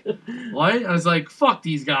like, "What?" I was like, "Fuck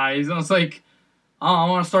these guys." And I was like, "Oh, I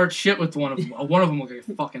want to start shit with one of them." One of them looked like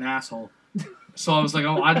a fucking asshole. So I was like,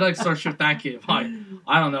 "Oh, I'd like to start shit with that kid." I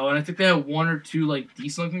don't know. And I think they had one or two like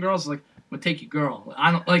decent looking girls. I was like, "I'm gonna take your girl."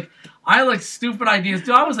 I had like stupid ideas.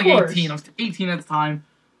 Dude, I was like 18. I was 18 at the time.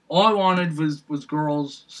 All I wanted was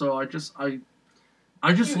girls. So I just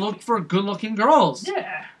looked for good looking girls.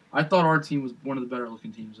 Yeah. I thought our team was one of the better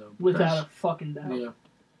looking teams, though. Without a fucking doubt. Yeah,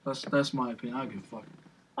 that's my opinion. I don't give a fuck.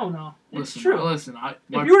 Oh no, it's true. Listen,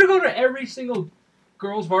 if you were to go to every single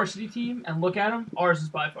girls' varsity team and look at them, ours is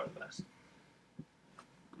by far the best.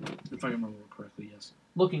 If I remember correctly, yes.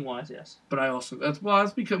 Looking wise, yes. But I also that's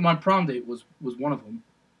because my prom date was one of them.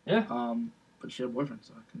 Yeah. But she had a boyfriend,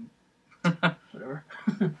 so I couldn't. Whatever.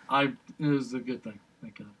 It was a good thing.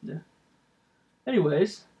 Thank God. Yeah.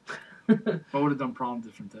 Anyways. I would have done prom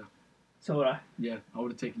different though. So would I. Yeah, I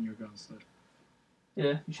would have taken your girl instead.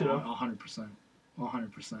 Yeah, you should have. 100%.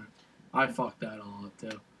 100%. I fucked that all up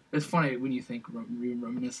too. It's funny when you think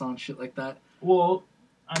reminisce on shit like that. Well,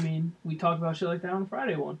 I mean, we talked about shit like that on the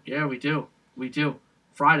Friday one. Yeah, we do.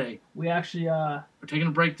 Friday. We actually we're taking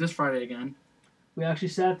a break this Friday again. We actually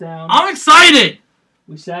sat down. I'm excited.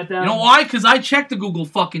 We sat down. You know why? Because I checked the Google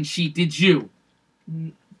fucking sheet. Did you?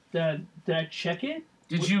 Did I check it?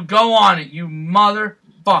 Did you go on it, you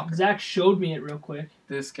motherfucker? Zach showed me it real quick.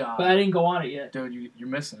 This guy. But I didn't go on it yet. Dude, you're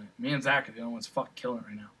missing it. Me and Zach are the only ones fucking killing it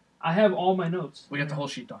right now. I have all my notes. We got the whole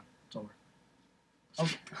sheet done. It's over.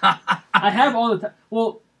 Okay. I have all the time.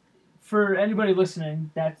 Well, for anybody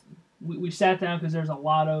listening, we sat down because there's a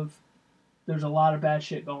lot of bad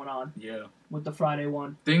shit going on. Yeah. With the Friday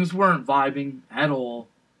one. Things weren't vibing at all.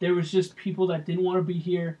 There was just people that didn't want to be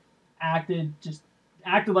here, acted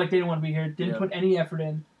like they didn't want to be here, didn't put any effort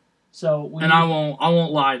in. So I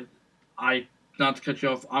won't lie. Not to cut you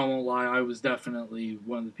off, I won't lie, I was definitely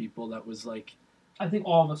one of the people that was like, I think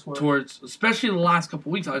all of us were. Towards, especially the last couple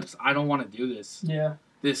of weeks, I don't want to do this. Yeah.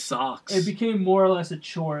 This sucks. It became more or less a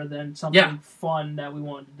chore than something fun that we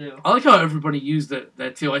wanted to do. I like how everybody used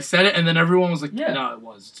that too. I said it, and then everyone was like, yeah.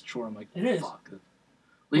 No, it's a chore. I'm like, it is. Fuck. At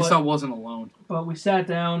least I wasn't alone. But we sat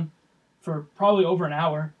down for probably over an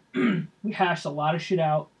hour. We hashed a lot of shit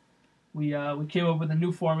out. We came up with a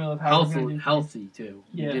new formula of how we're going to do healthy too.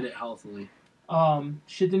 Yeah. We did it healthily.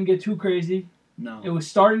 Shit didn't get too crazy. No. It was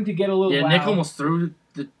starting to get a little loud. Nick almost threw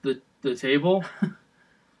the table.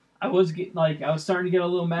 I was starting to get a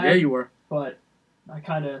little mad. Yeah, you were. But I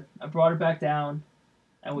brought it back down.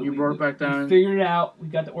 And we brought it back down. We figured it out. We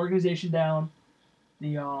got the organization down.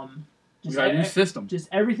 We got a new system. Just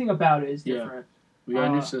everything about it is different. We got a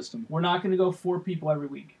new system. We're not going to go 4 people every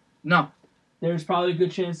week. No. There's probably a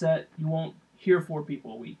good chance that you won't hear 4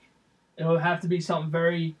 people a week. It'll have to be something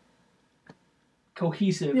very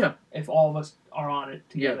cohesive if all of us are on it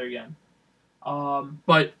together again.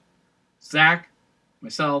 But Zach,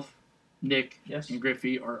 myself, Nick, yes. and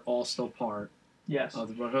Griffey are all still part of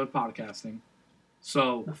the Brotherhood Podcasting.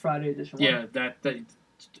 So the Friday edition. Yeah, that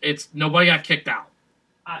it's nobody got kicked out.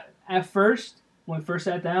 At first, when we first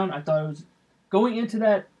sat down, I thought it was going into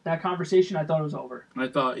that conversation. I thought it was over. I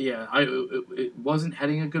thought, it wasn't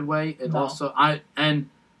heading a good way. And also, and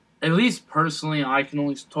at least personally, I can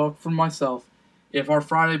only talk for myself. If our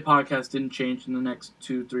Friday podcast didn't change in the next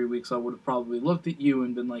 2-3 weeks, I would have probably looked at you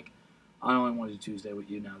and been like, I only want to do Tuesday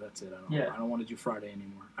with you now. That's it. I don't want to do Friday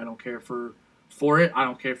anymore. I don't care for it. I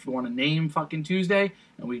don't care if you want to name fucking Tuesday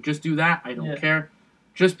and we just do that. I don't care.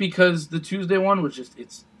 Just because the Tuesday one was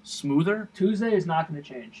it's smoother. Tuesday is not going to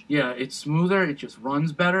change. Yeah, it's smoother. It just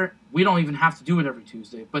runs better. We don't even have to do it every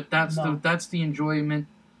Tuesday, but that's the enjoyment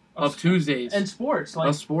of Tuesdays and sports.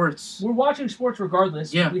 Of sports, we're watching sports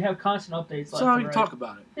regardless. Yeah, we have constant updates. So you talk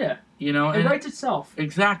about it. Yeah, it writes itself.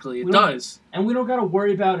 Exactly, it does. And we don't got to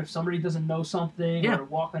worry about if somebody doesn't know something or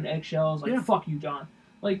walk on eggshells. Like fuck you, John.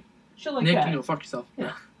 Like shit like Nick, that. Nick, you go fuck yourself.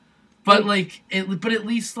 Yeah, but but at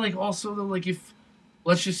least also though, if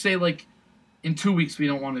let's just say in 2 weeks we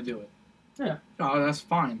don't want to do it. Yeah. Oh, that's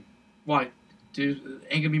fine. Why? Dude,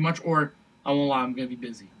 ain't gonna be much, or I won't lie, I'm gonna be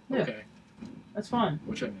busy. Yeah. Okay. That's fine.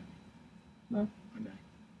 Which I may. No. I may.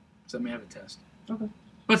 Because I may have a test. Okay.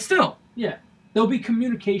 But still. Yeah. There'll be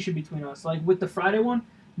communication between us. Like with the Friday one,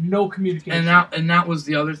 no communication. And that was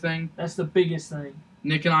the other thing. That's the biggest thing.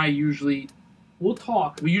 Nick and I usually... We'll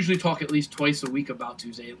talk. We usually talk at least twice a week about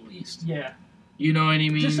Tuesday at least. Yeah. You know what I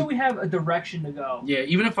mean? Just so we have a direction to go. Yeah,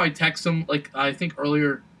 even if I text him, I think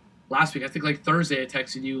earlier last week, I think Thursday I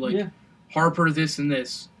texted you, Harper this and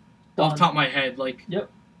this. Done. Off the top of my head, Yep.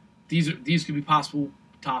 These could be possible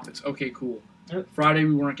topics. Okay, cool. Yep. Friday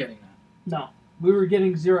we weren't getting that. No. We were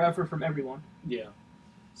getting zero effort from everyone. Yeah.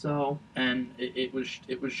 So. And it was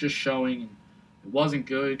just showing, and it wasn't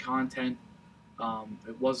good content.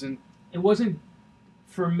 It wasn't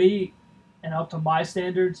for me and up to my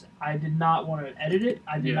standards. I did not want to edit it.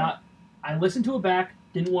 I did not. I listened to it back.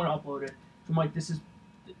 Didn't want to upload it. So I'm like,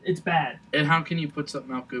 it's bad. And how can you put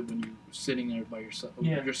something out good when you're sitting there by yourself?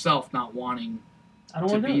 Yeah. Yourself not wanting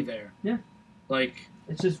to be there. Yeah.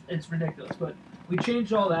 It's ridiculous. But we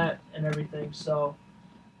changed all that and everything. So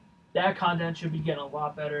that content should be getting a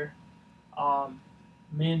lot better.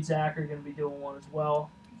 Me and Zach are going to be doing one as well.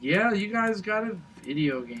 Yeah, you guys got a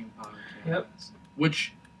video game podcast. Yep.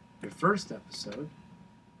 Which, your first episode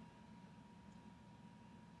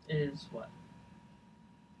is what?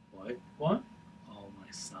 What? What? Oh my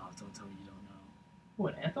stop! Don't tell me you don't know.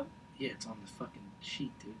 What, Anthem? Yeah, it's on the fucking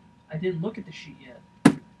sheet, dude. I didn't look at the sheet yet.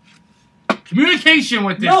 Communication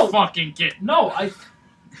with this fucking kid. No,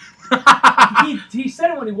 he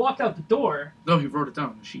said it when he walked out the door. No, he wrote it down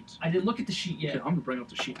on the sheets. I didn't look at the sheet yet. Okay, I'm gonna bring up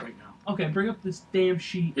the sheet right now. Okay, bring up this damn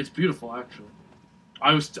sheet. It's beautiful, actually.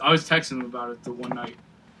 I was texting him about it the one night.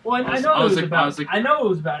 Well, I know it was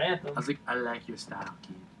about Anthem. I was like, I like your style,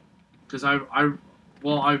 kid. Because I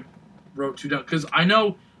wrote 2 down. Because I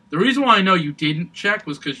know the reason why I know you didn't check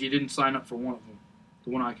was because you didn't sign up for one of them, the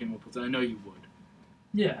one I came up with. And I know you would.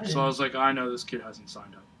 Yeah. So I was like, I know this kid hasn't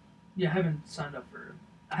signed up. Yeah, I haven't signed up for it.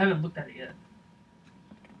 I haven't looked at it yet.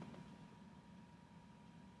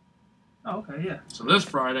 Oh, okay, yeah. So this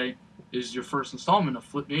Friday is your first installment of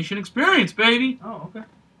Flip Nation Experience, baby. Oh, okay.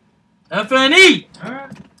 FNE!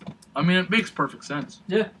 Alright. I mean, it makes perfect sense.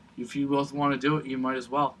 Yeah. If you both want to do it, you might as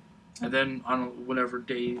well. And then, I don't know, whatever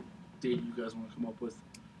date you guys want to come up with.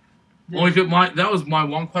 Yeah. That was my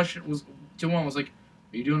one question. Was like,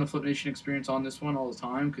 are you doing a Flip Nation Experience on this one all the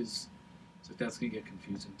time? Because it's like, that's going to get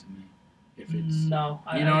confusing to me. If it's, no.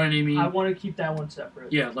 You know what I mean? I want to keep that one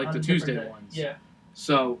separate. Yeah, like the Tuesday ones. Yeah.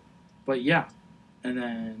 So, but yeah. And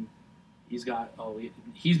then he's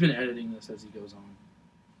been editing this as he goes on.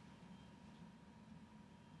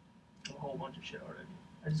 A whole bunch of shit already.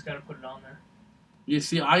 I just got to put it on there. You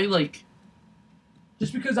see,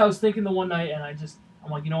 just because I was thinking the one night and I'm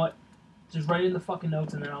like, you know what? Just write in the fucking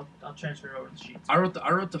notes and then I'll transfer it over to the sheets. I wrote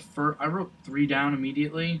 3 down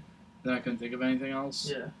immediately. Then I couldn't think of anything else.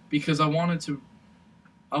 Yeah. Because I wanted to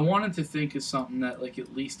think of something that, like,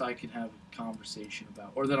 at least I can have a conversation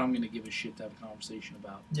about. Or that I'm going to give a shit to have a conversation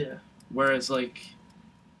about. Yeah. Whereas, like...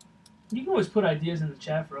 You can always put ideas in the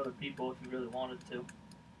chat for other people if you really wanted to.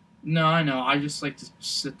 No, I know. I just like to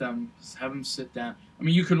have them sit down. I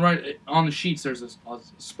mean, you can write... On the sheets, there's a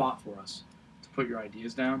spot for us to put your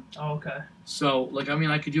ideas down. Oh, okay. So, like, I mean,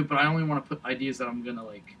 I could do it, but I only want to put ideas that I'm going to,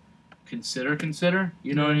 like... Consider,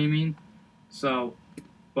 you know what I mean? So,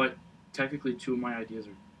 but technically 2 of my ideas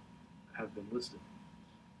have been listed.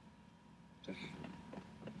 They're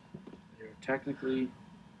technically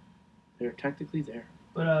there.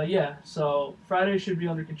 But yeah, so Friday should be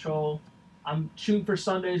under control. I'm shooting for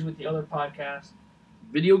Sundays with the other podcast.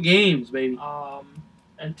 Video games, baby.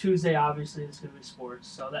 And Tuesday obviously is going to be sports,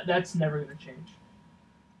 so that's never going to change.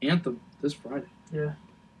 Anthem this Friday. Yeah.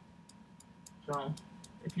 So,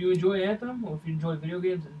 if you enjoy Anthem, or if you enjoy video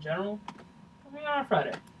games in general, come hang out on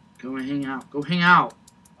Friday. Go hang out.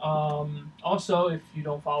 Also, if you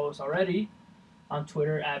don't follow us already, on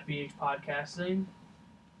Twitter, @BH Podcasting.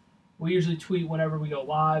 We usually tweet whenever we go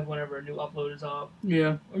live, whenever a new upload is up.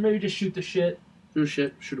 Yeah. Or maybe just shoot the shit.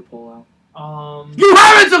 Shoot a poll out. You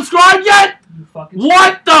haven't subscribed yet? You fucking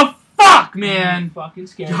What the fuck, man? You fucking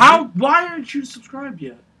scared. Why aren't you subscribed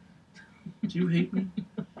yet? Do you hate me?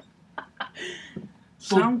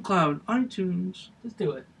 SoundCloud, iTunes. Just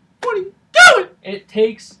do it. What are you doing? It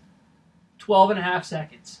takes 12.5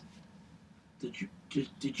 seconds. Did you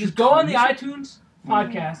just go on the iTunes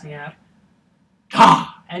podcasting app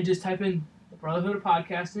and just type in the Brotherhood of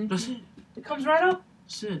Podcasting. That's it. It comes right up.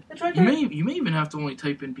 That's it. It's right there. You may even have to only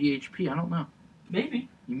type in BHP. I don't know. Maybe.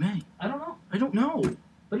 You may. I don't know. I don't know.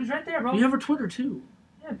 But it's right there, bro. You have our Twitter too.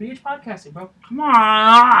 Yeah, BH Podcasting, bro. Come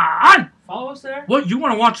on! Follow us there. What, you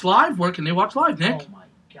want to watch live? Where can they watch live, Nick? Oh my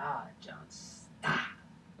God, John. Stop.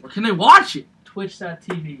 Where can they watch it?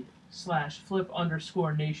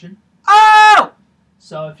 Twitch.tv/flip_nation. Oh!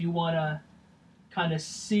 So if you want to kind of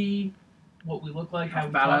see what we look like, how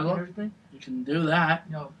we bad talk I and look? everything. You can do that.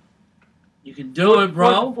 Yo. You can do it,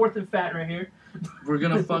 bro. Fourth and fat right here. We're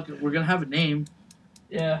gonna have a name.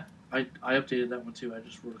 Yeah. I updated that one too. I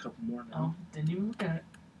just wrote a couple more now. Oh, didn't even look at it.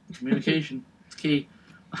 Communication. It's key.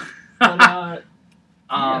 But, yeah,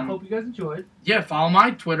 I hope you guys enjoyed. Yeah, follow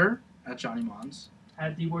my Twitter @JohnnyMons.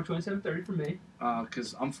 @DBoy2730 for me.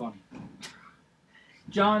 Because I'm funny.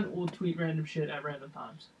 John will tweet random shit at random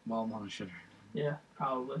times. Well, I'm on a shitter. Yeah,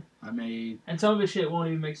 probably. And some of his shit won't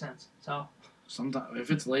even make sense. So. Sometimes, if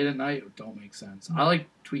it's late at night, it don't make sense. I like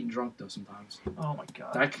tweeting drunk though sometimes. Oh my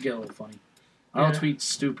God. That could get a little funny. I don't tweet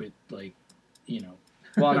stupid, like,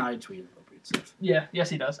 Well, no, I tweet appropriate stuff. Yeah, yes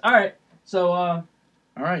he does. All right, so. All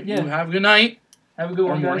right, you have a good night. Have a good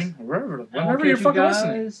one, morning, guys. Wherever you're fucking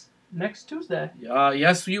listening. Next Tuesday.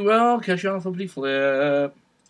 Yes, you will. Catch you on the Flippity Flip.